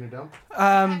 Taking it down?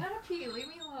 I gotta pee. Leave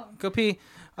me alone. Go pee.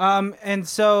 And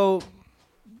so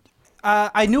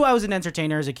I knew I was an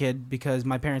entertainer as a kid because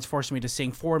my parents forced me to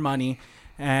sing for money,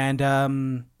 and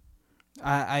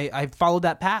I followed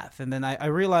that path. And then I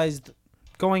realized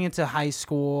going into high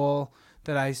school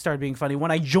that I started being funny.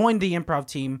 When I joined the improv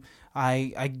team,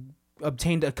 I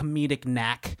obtained a comedic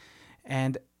knack,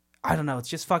 and I don't know, it's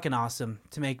just fucking awesome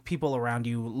to make people around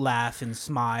you laugh and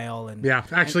smile. And Yeah,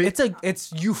 actually, it's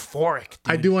euphoric.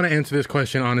 Dude. I do want to answer this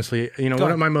question honestly. You know, Go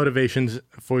one ahead. of my motivations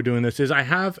for doing this is I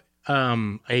have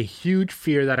a huge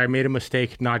fear that I made a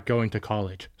mistake not going to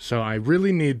college. So I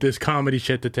really need this comedy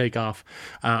shit to take off.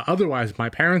 Otherwise, my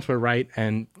parents were right,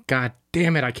 and god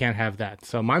damn it, I can't have that.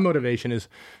 So my motivation is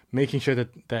making sure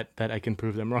that I can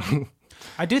prove them wrong.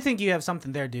 I do think you have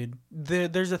something there, dude.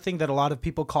 There's a thing that a lot of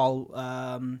people call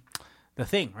the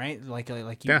thing, right? Like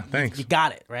you, Yeah, thanks. You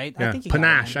got it, right? Yeah, I think you got it,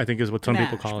 panache, man. I think is what some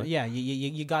people Panache, call but it. Yeah,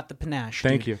 you got the panache.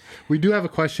 Thank you. We do have a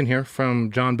question here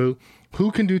from John Boo. Who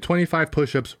can do 25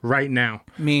 push-ups right now?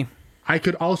 Me. I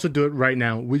could also do it right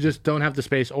now. We just don't have the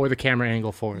space or the camera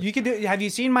angle for it. You could do. Have you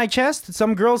seen my chest?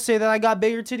 Some girls say that I got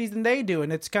bigger titties than they do,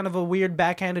 and it's kind of a weird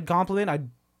backhanded compliment. I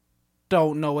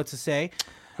don't know what to say.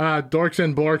 Dorks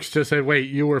and Borks just said, wait,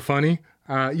 you were funny?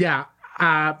 Yeah,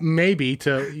 maybe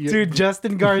to... Dude,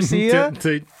 Justin Garcia?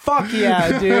 to- Fuck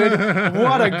yeah, dude.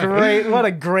 What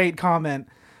a great comment.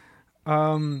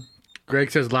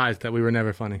 Greg says lies that we were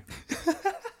never funny.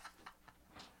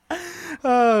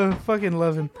 Oh, fucking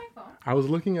love him. I was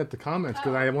looking at the comments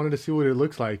because I wanted to see what it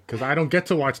looks like because I don't get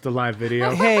to watch the live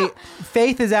video. Hey,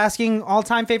 Faith is asking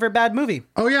all-time favorite bad movie.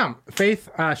 Oh, yeah. Faith,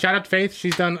 shout out to Faith.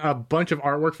 She's done a bunch of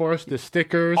artwork for us. The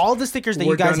stickers. All the stickers that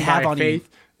were you guys done have by on Faith.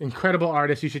 Incredible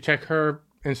artist. You should check her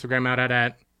Instagram out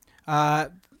at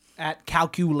at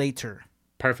Calculator.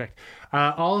 Perfect.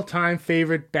 All-time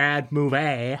favorite bad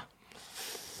movie.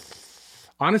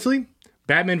 Honestly,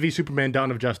 Batman v Superman: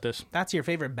 Dawn of Justice. That's your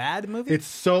favorite bad movie? It's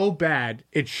so bad.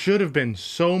 It should have been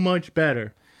so much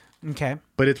better. Okay.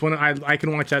 But it's one I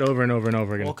can watch that over and over and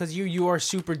over again. Well, because you are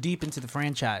super deep into the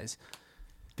franchise.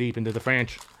 Deep into the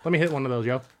French. Let me hit one of those,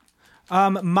 yo.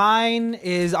 Mine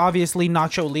is obviously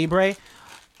Nacho Libre.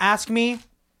 Ask me,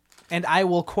 and I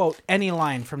will quote any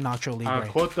line from Nacho Libre.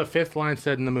 Quote the 5th line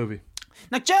said in the movie.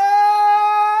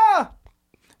 Nacho!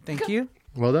 Thank you.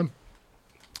 Well done.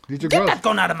 These are Get gross. that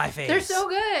gun out of my face. They're so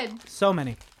good. So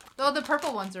many. Oh, the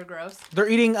purple ones are gross. They're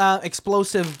eating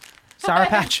explosive Sour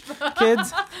Patch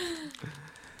Kids.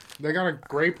 They got a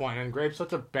grape one, and grape's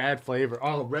such a bad flavor.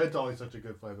 Oh, red's always such a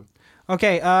good flavor.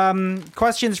 Okay,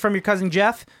 questions from your cousin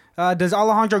Jeff. Does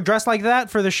Alejandro dress like that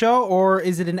for the show, or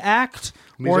is it an act,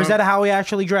 or is that how he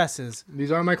actually dresses?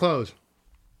 These are my clothes.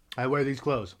 I wear these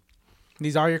clothes.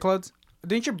 These are your clothes?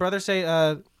 Didn't your brother say,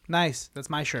 nice, that's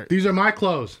my shirt? These are my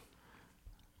clothes.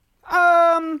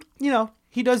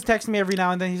 He does text me every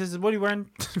now and then. He says, what are you wearing?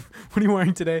 What are you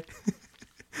wearing today?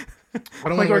 I don't Like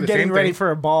want to wear we're the getting same ready thing.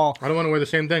 for a ball. I don't want to wear the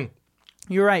same thing.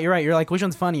 You're right. You're like, which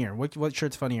one's funnier? What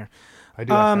shirt's funnier? I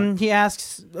do. He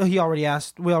asks. He already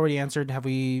asked. We already answered. Have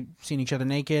we seen each other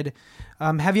naked?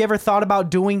 Have you ever thought about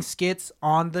doing skits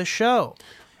on the show?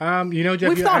 Jeff,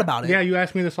 We've thought about it. Yeah, you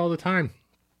ask me this all the time.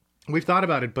 We've thought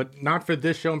about it, but not for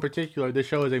this show in particular. This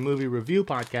show is a movie review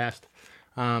podcast,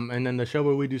 and then the show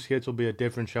where we do skits will be a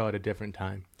different show at a different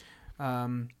time.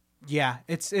 Yeah,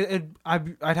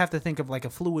 I'd have to think of like a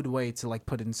fluid way to like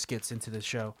put in skits into the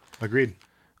show. Agreed.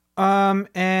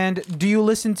 And do you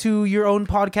listen to your own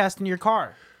podcast in your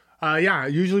car? Yeah,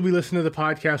 usually we listen to the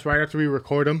podcast right after we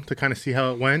record them to kind of see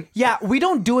how it went. Yeah, we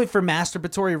don't do it for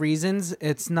masturbatory reasons.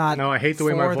 It's not. No, I hate the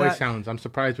way my for voice that. sounds. I'm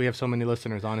surprised we have so many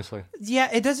listeners, honestly. Yeah,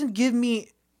 it doesn't give me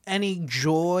any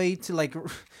joy to like.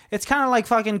 It's kind of like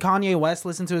fucking Kanye West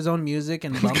listen to his own music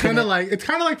and It's kind of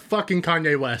like fucking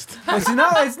Kanye West. It's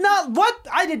not. What?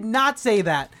 I did not say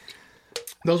that.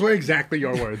 Those were exactly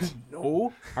your words.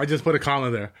 No. I just put a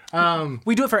comma there.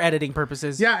 We do it for editing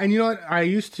purposes. Yeah, and you know what? I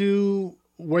used to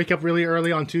wake up really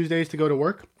early on Tuesdays to go to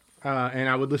work, and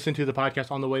I would listen to the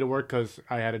podcast on the way to work because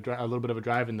I had a little bit of a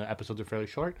drive and the episodes are fairly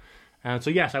short. And so,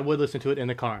 yes, I would listen to it in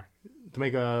the car. To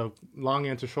make a long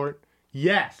answer short,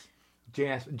 yes.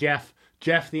 Jeff,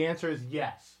 the answer is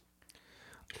yes.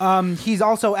 He's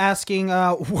also asking,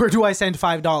 where do I send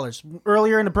 $5?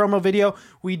 Earlier in the promo video,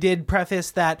 we did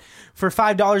preface that for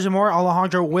 $5 or more,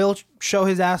 Alejandro will show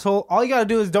his asshole. All you got to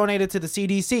do is donate it to the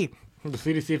CDC. The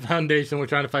CDC Foundation, we're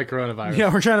trying to fight coronavirus.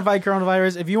 Yeah, we're trying to fight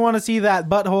coronavirus. If you want to see that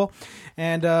butthole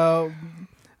and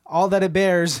all that it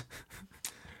bears,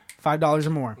 $5 or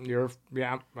more.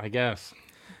 Yeah, I guess.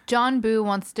 John Boo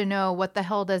wants to know what the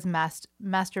hell does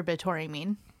masturbatory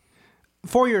mean?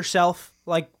 For yourself,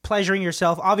 like pleasuring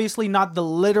yourself. Obviously not the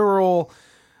literal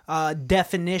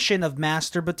definition of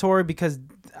masturbatory because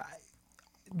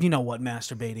you know what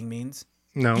masturbating means.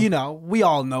 No. We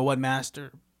all know what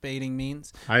masturbating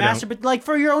means. I don't. Like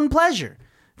for your own pleasure.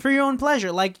 For your own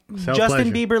pleasure. Like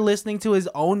Justin Bieber listening to his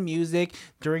own music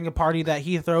during a party that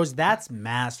he throws, that's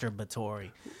masturbatory.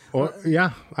 Or,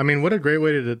 yeah, I mean, what a great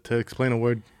way to explain a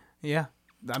word. Yeah.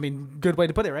 I mean, good way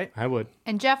to put it, right? I would.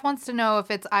 And Jeff wants to know if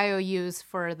it's IOUs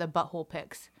for the butthole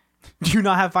pics. Do you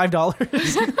not have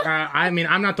 $5? I mean,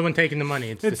 I'm not the one taking the money.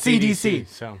 It's the CDC.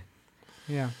 So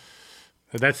Yeah.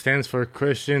 that stands for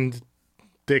Christian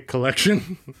Dick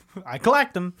Collection. I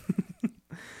collect them.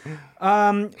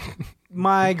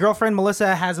 My girlfriend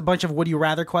Melissa has a bunch of would you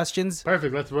rather questions.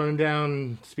 Perfect. Let's run them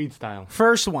down speed style.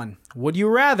 First one. Would you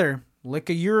rather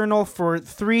lick a urinal for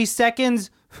 3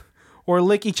 seconds or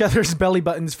lick each other's belly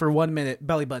buttons for 1 minute?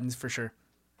 Belly buttons for sure.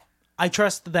 I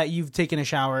trust that you've taken a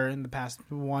shower in the past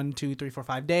 1, 2, 3, 4,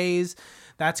 5 days.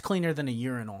 That's cleaner than a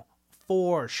urinal.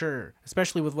 For sure.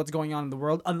 Especially with what's going on in the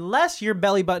world. Unless your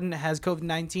belly button has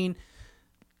COVID-19.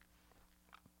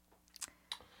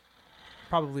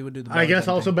 Probably would do the belly I guess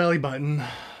button also thing. belly button.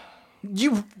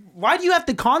 Why do you have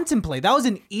to contemplate? That was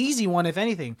an easy one, if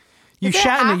anything. You Is it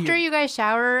shat in after you guys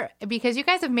shower? Because you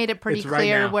guys have made it pretty It's right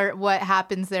clear now. what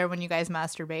happens there when you guys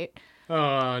masturbate.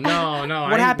 No.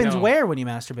 What happens where when you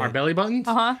masturbate? Our belly buttons?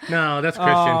 Uh-huh. No, that's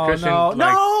Christian. Oh, Christian. no. like-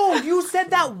 No, you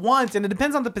said that once, and it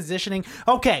depends on the positioning.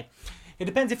 Okay, it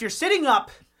depends. If you're sitting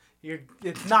up,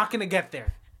 it's not going to get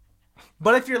there.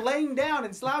 But if you're laying down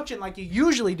and slouching like you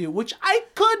usually do, which I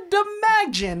could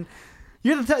imagine,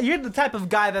 you're the type of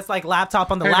guy that's like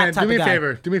laptop on the Hey, man, laptop do me a guy.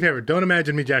 favor. Do me a favor. Don't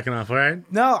imagine me jacking off, all right?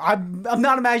 No, I'm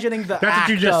not imagining the That's act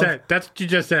what you just of- said. That's what you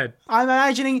just said. I'm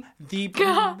imagining the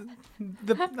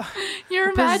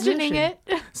You're imagining it.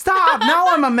 Stop! Now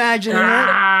I'm imagining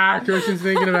it. Christian's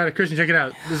thinking about it. Christian, check it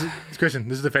out. This is Christian.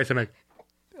 This is the face I make.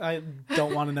 I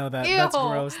don't want to know that. Ew. That's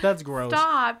gross. That's gross.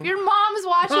 Stop. Your mom's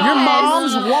watching Your this.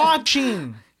 mom's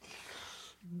watching.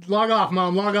 Log off,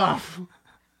 Mom. Log off.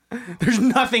 There's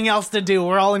nothing else to do.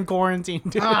 We're all in quarantine,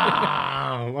 dude.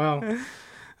 Well.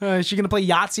 Is she gonna play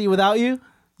Yahtzee without you?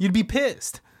 You'd be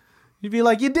pissed. You'd be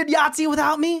like, you did Yahtzee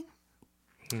without me?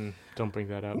 Don't bring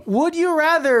that up. Would you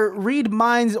rather read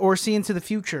minds or see into the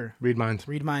future? Read minds.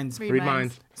 Read minds. Read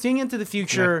minds. Seeing into the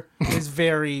future is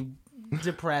very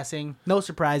depressing. No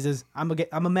surprises.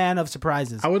 I'm a man of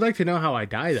surprises. I would like to know how I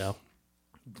die, though.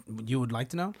 You would like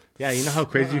to know? Yeah, you know how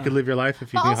crazy you could live your life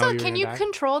if you But knew how also, you were can gonna you die?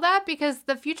 control that? Because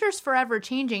the future's forever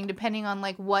changing depending on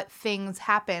like what things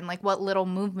happen, like what little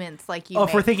movements like you Oh, make.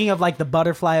 if we're thinking of like the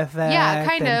butterfly effect. Yeah,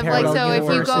 kind and of. Like, parallel so if you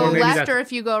universes. go Or maybe left that's- or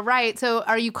if you go right, so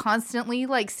are you constantly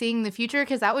like seeing the future?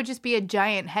 Because that would just be a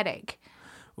giant headache.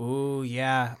 Ooh,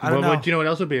 yeah. I don't know. But you know what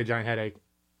else would be a giant headache?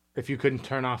 If you couldn't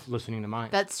turn off listening to mine.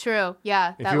 That's true.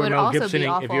 Yeah, If that you were would Mel also Gibson, be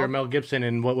awful. if you were Mel Gibson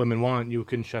and What Women Want, you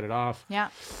couldn't shut it off. Yeah.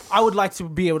 I would like to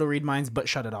be able to read minds, but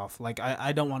shut it off. Like,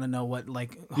 I don't want to know what,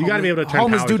 like... You gotta be able to turn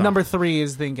homeless powers dude off. number 3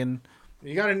 is thinking...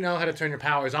 You got to know how to turn your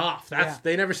powers off. That's Yeah.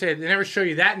 They never show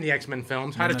you that in the X-Men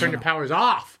films. How to turn your powers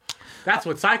off. That's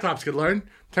what Cyclops could learn.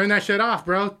 Turn that shit off,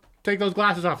 bro. Take those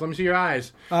glasses off. Let me see your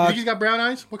eyes. You think he's got brown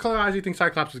eyes? What color eyes do you think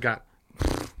Cyclops has got?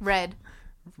 Red.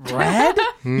 Red?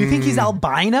 You think he's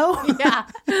albino? Yeah.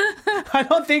 I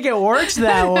don't think it works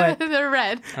that way. They're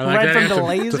red. I like Red that from the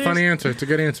answer. It's a lasers? funny answer. It's a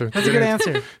good answer. That's a good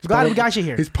answer. Glad we got you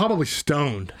here. He's probably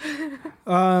stoned.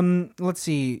 Let's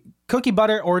see. Cookie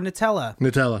butter or Nutella?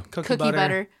 Nutella. Cookie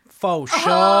butter. Faux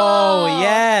show.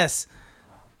 Yes.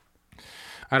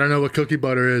 I don't know what cookie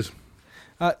butter is.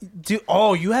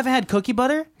 You haven't had cookie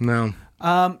butter? No.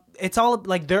 It's all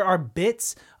like there are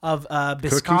bits of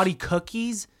biscotti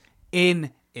cookies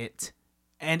in it,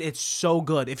 and it's so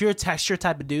good. If you're a texture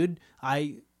type of dude,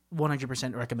 I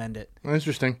 100% recommend it.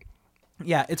 Interesting.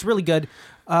 Yeah, it's really good.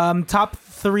 Top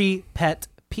 3 pet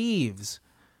peeves.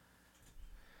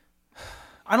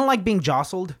 I don't like being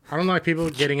jostled. I don't like people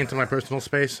getting into my personal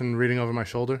space and reading over my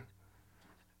shoulder.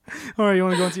 All right, you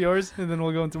want to go into yours, and then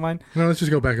we'll go into mine? No, let's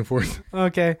just go back and forth.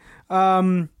 Okay.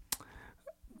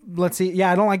 Let's see.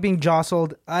 Yeah, I don't like being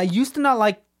jostled. I used to not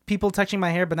like people touching my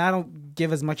hair, but now I don't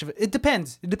give as much of it. It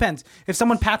depends. If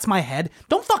someone pats my head,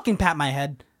 don't fucking pat my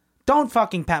head. Don't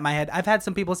fucking pat my head. I've had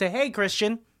some people say, "Hey,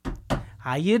 Christian,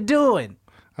 how you doing?"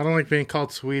 I don't like being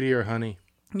called sweetie or honey.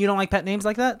 You don't like pet names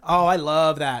like that? Oh, I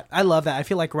love that. I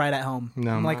feel like right at home.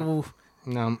 No, I'm like, ooh.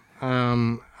 No.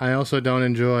 I also don't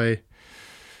enjoy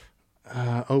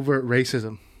overt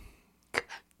racism.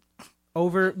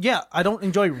 I don't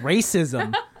enjoy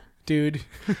racism, dude.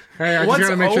 Hey, I just What's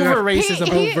gotta make sure over that- racism?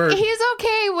 overt. He's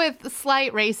okay with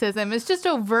slight racism. It's just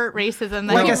overt racism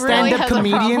that Like he a really stand-up has a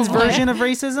comedian's problem with. version of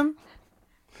racism?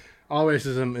 All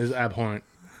racism is abhorrent.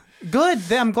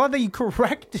 Good. I'm glad that you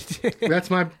corrected it. That's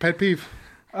my pet peeve.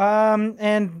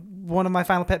 And one of my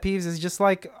final pet peeves is just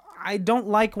like I don't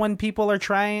like when people are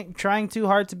trying too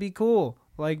hard to be cool.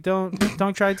 Like don't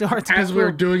try too hard to As be we're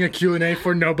cool. doing a Q&A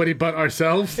for nobody but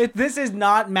ourselves. This is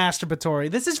not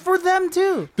masturbatory. This is for them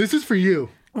too. This is for you.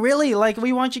 Really, like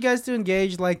we want you guys to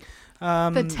engage. Like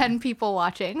The 10 people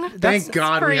watching. Thank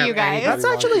God for we have you guys. anybody that's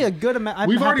actually a good amount.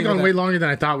 We've already gone way longer than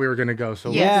I thought we were going to go.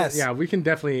 So Yes. we can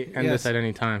definitely end Yes. this at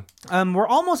any time. We're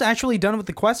almost actually done with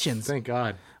the questions. Thank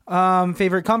God.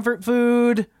 Favorite comfort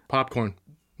food? Popcorn.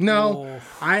 No,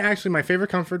 my favorite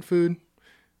comfort food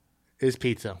is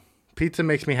pizza. Pizza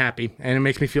makes me happy and it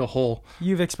makes me feel whole.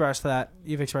 You've expressed that.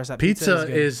 Pizza good.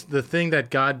 is the thing that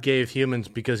God gave humans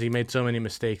because he made so many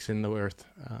mistakes in the earth.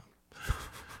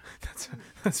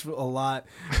 That's a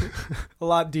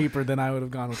lot deeper than I would have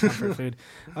gone with comfort food.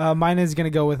 Mine is gonna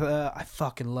go with I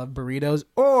fucking love burritos.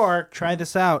 Or try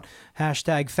this out.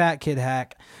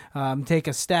 #FatKidHack. Take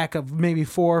a stack of maybe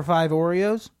 4 or 5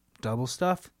 Oreos, double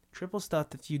stuffed, triple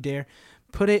stuffed if you dare.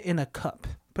 Put it in a cup.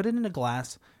 Put it in a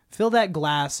glass. Fill that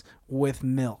glass with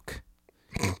milk.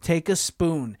 Take a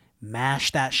spoon.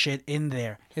 Mash that shit in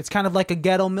there. It's kind of like a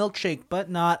ghetto milkshake,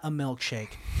 but not a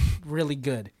milkshake. Really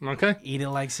good. Okay. Eat it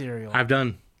like cereal. I've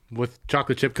done with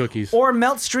chocolate chip cookies. Or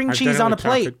melt string I've done cheese it on a with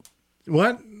plate. chocolate-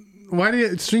 What? Why do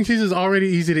you, string cheese is already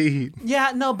easy to eat?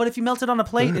 Yeah, no, but if you melt it on a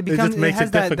plate, it becomes just it makes has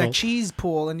it that difficult. cheese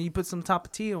pool, and you put some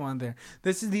tapatio on there.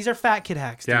 These are fat kid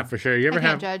hacks. Dude. Yeah, for sure. You I ever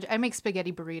can't have judge. I make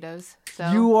spaghetti burritos. So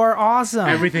You are awesome.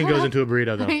 everything goes into a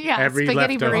burrito though. yeah, Every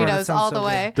spaghetti leftover. That burritos sounds all so the good.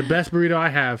 way. The best burrito I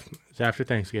have is after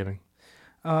Thanksgiving.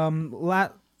 You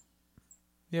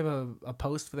have a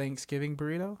post Thanksgiving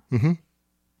burrito? Mm-hmm.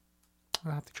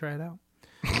 I'll have to try it out.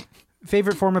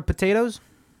 Favorite form of potatoes?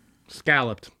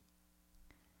 Scalloped.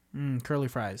 Curly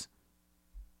fries.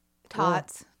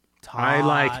 Tots. I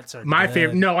like Tots are my good.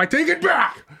 favorite. No, I take it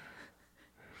back.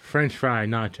 French fry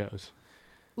nachos.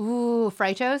 Ooh,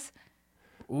 Fritos.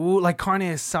 Ooh, like carne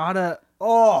asada.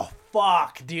 Oh,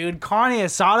 fuck, dude. Carne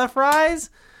asada fries?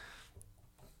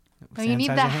 No, you need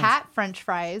Sanitize the your hands. hat French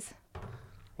fries.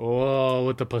 Oh,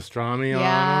 with the pastrami on them.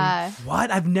 Yeah.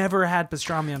 What? I've never had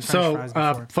pastrami on French So, fries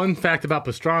before. fun fact about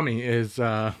pastrami is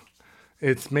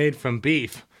it's made from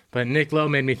beef. But Nick Lowe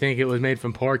made me think it was made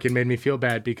from pork and made me feel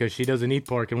bad because she doesn't eat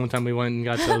pork. And one time we went and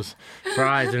got those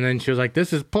fries, and then she was like,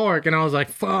 "This is pork," and I was like,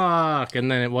 "Fuck!" And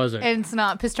then it wasn't. And it's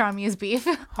not pastrami is beef.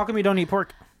 How come you don't eat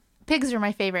pork? Pigs are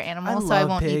my favorite animal, I so I love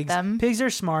won't pigs. eat them. Pigs are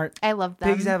smart. I love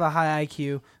them. Pigs have a high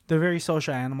IQ. They're very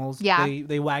social animals. Yeah.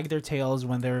 They wag their tails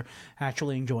when they're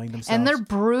actually enjoying themselves. and they're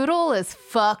brutal as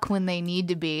fuck when they need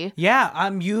to be. Yeah,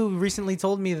 you recently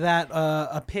told me that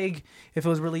a pig, if it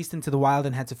was released into the wild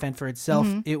and had to fend for itself,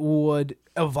 it would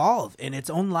evolve in its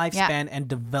own lifespan and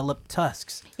develop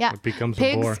tusks. Yeah. It becomes a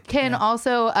Pigs boar. can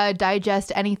also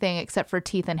digest anything except for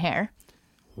teeth and hair.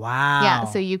 Wow. Yeah,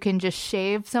 so you can just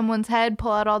shave someone's head,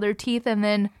 pull out all their teeth, and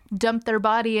then dump their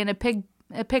body in a pig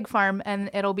farm, and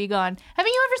it'll be gone.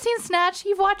 Haven't you ever seen Snatch?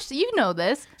 You know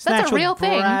this. Snatch That's a with real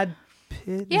thing. Brad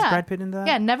Pitt? Yeah. Is Brad Pitt in that?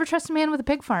 Yeah, never trust a man with a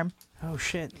pig farm. Oh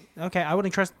shit. Okay, I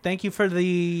wouldn't trust. Thank you for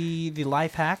the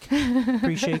life hack.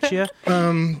 Appreciate you,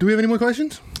 Do we have any more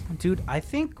questions? dude. I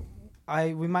think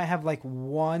we might have like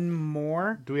one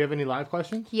more. Do we have any live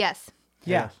questions? Yes.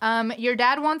 Yeah. Your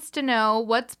dad wants to know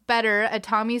what's better, a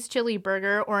Tommy's chili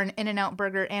burger or an In-N-Out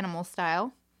burger animal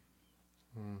style?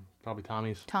 Probably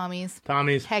Tommy's.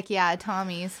 Tommy's. Heck yeah,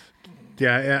 Tommy's.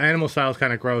 Yeah, animal style is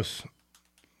kind of gross.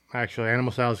 Actually,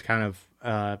 animal style is kind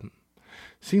of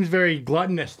seems very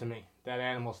gluttonous to me. That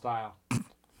animal style.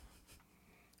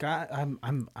 God,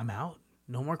 I'm out.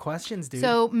 No more questions, dude.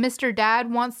 So Mr.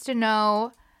 Dad wants to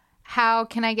know, how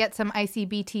can I get some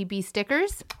ICBTB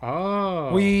stickers?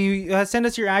 Oh. we send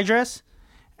us your address,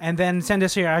 and then send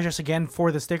us your address again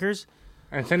for the stickers.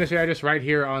 And send us your address right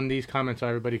here on these comments so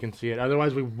everybody can see it.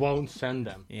 Otherwise, we won't send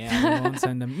them. Yeah, we won't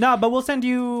send them. No, but we'll send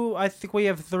you. I think we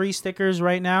have 3 stickers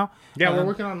right now. Yeah, we're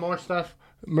working on more stuff.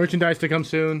 Merchandise to come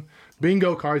soon.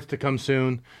 Bingo cards to come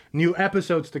soon. New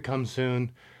episodes to come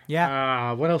soon.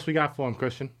 Yeah. What else we got for them,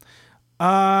 Christian?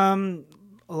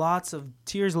 Lots of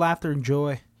tears, laughter, and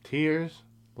joy. Tears,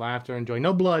 laughter, and joy.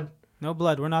 No blood. No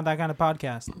blood. We're not that kind of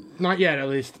podcast. Not yet, at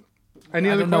least. Any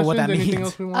I other don't know what questions? that Anything means.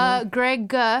 else we want?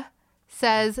 Greg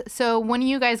says, so when are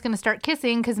you guys going to start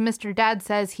kissing? Because Mr. Dad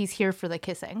says he's here for the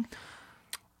kissing.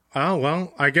 Oh,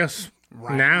 well, I guess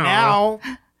now.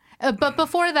 But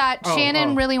before that,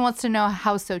 Shannon really wants to know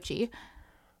how's Sochi.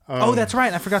 Oh, that's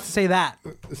right. I forgot to say that.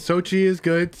 Sochi is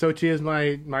good. Sochi is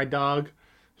my dog.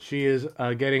 She is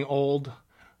getting old.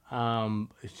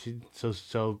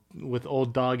 So with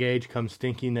old dog age comes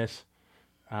stinkiness.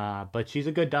 But she's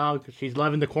a good dog. She's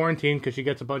loving the quarantine because she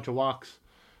gets a bunch of walks.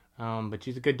 But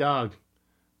she's a good dog.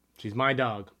 She's my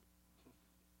dog.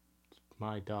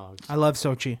 My dog. I love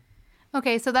Sochi.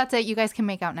 Okay, so that's it. You guys can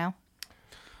make out now.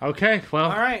 Okay,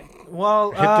 well, All right.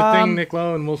 Well, hit the thing, Nick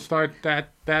Lowe, and we'll start that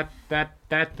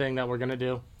thing that we're gonna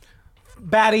do.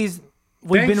 baddies.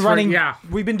 We've Thanks been for- running. yeah.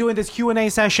 We've been doing this Q&A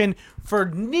session for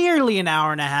nearly an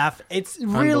hour and a half. It's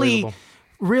really, Unbelievable.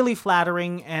 really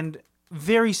flattering and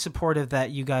very supportive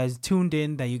that you guys tuned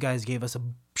in. That you guys gave us a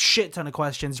shit ton of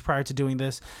questions prior to doing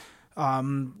this.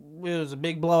 It was a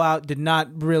big blowout. Did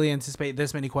not really anticipate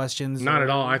this many questions. Not at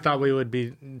all. I thought we would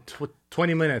be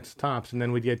 20 minutes tops, and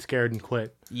then we'd get scared and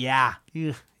quit. Yeah.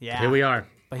 Yeah. Here we are.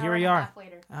 But here we are.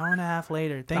 Hour and a half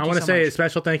later. Thank I you want to so say much. a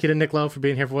special thank you to Nick Lowe for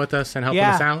being here with us and helping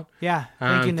Yeah. us out. Yeah.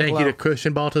 Thank you, Nick Thank Lowe. you to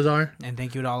Christian Baltazar. And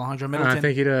thank you to Alejandro Middleton.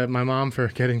 Thank you to my mom for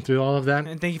getting through all of that.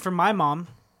 And thank you for my mom.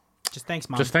 Just thanks,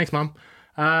 Mom. Just thanks, Mom.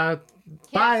 Bye.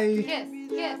 Kiss,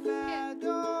 kiss, kiss.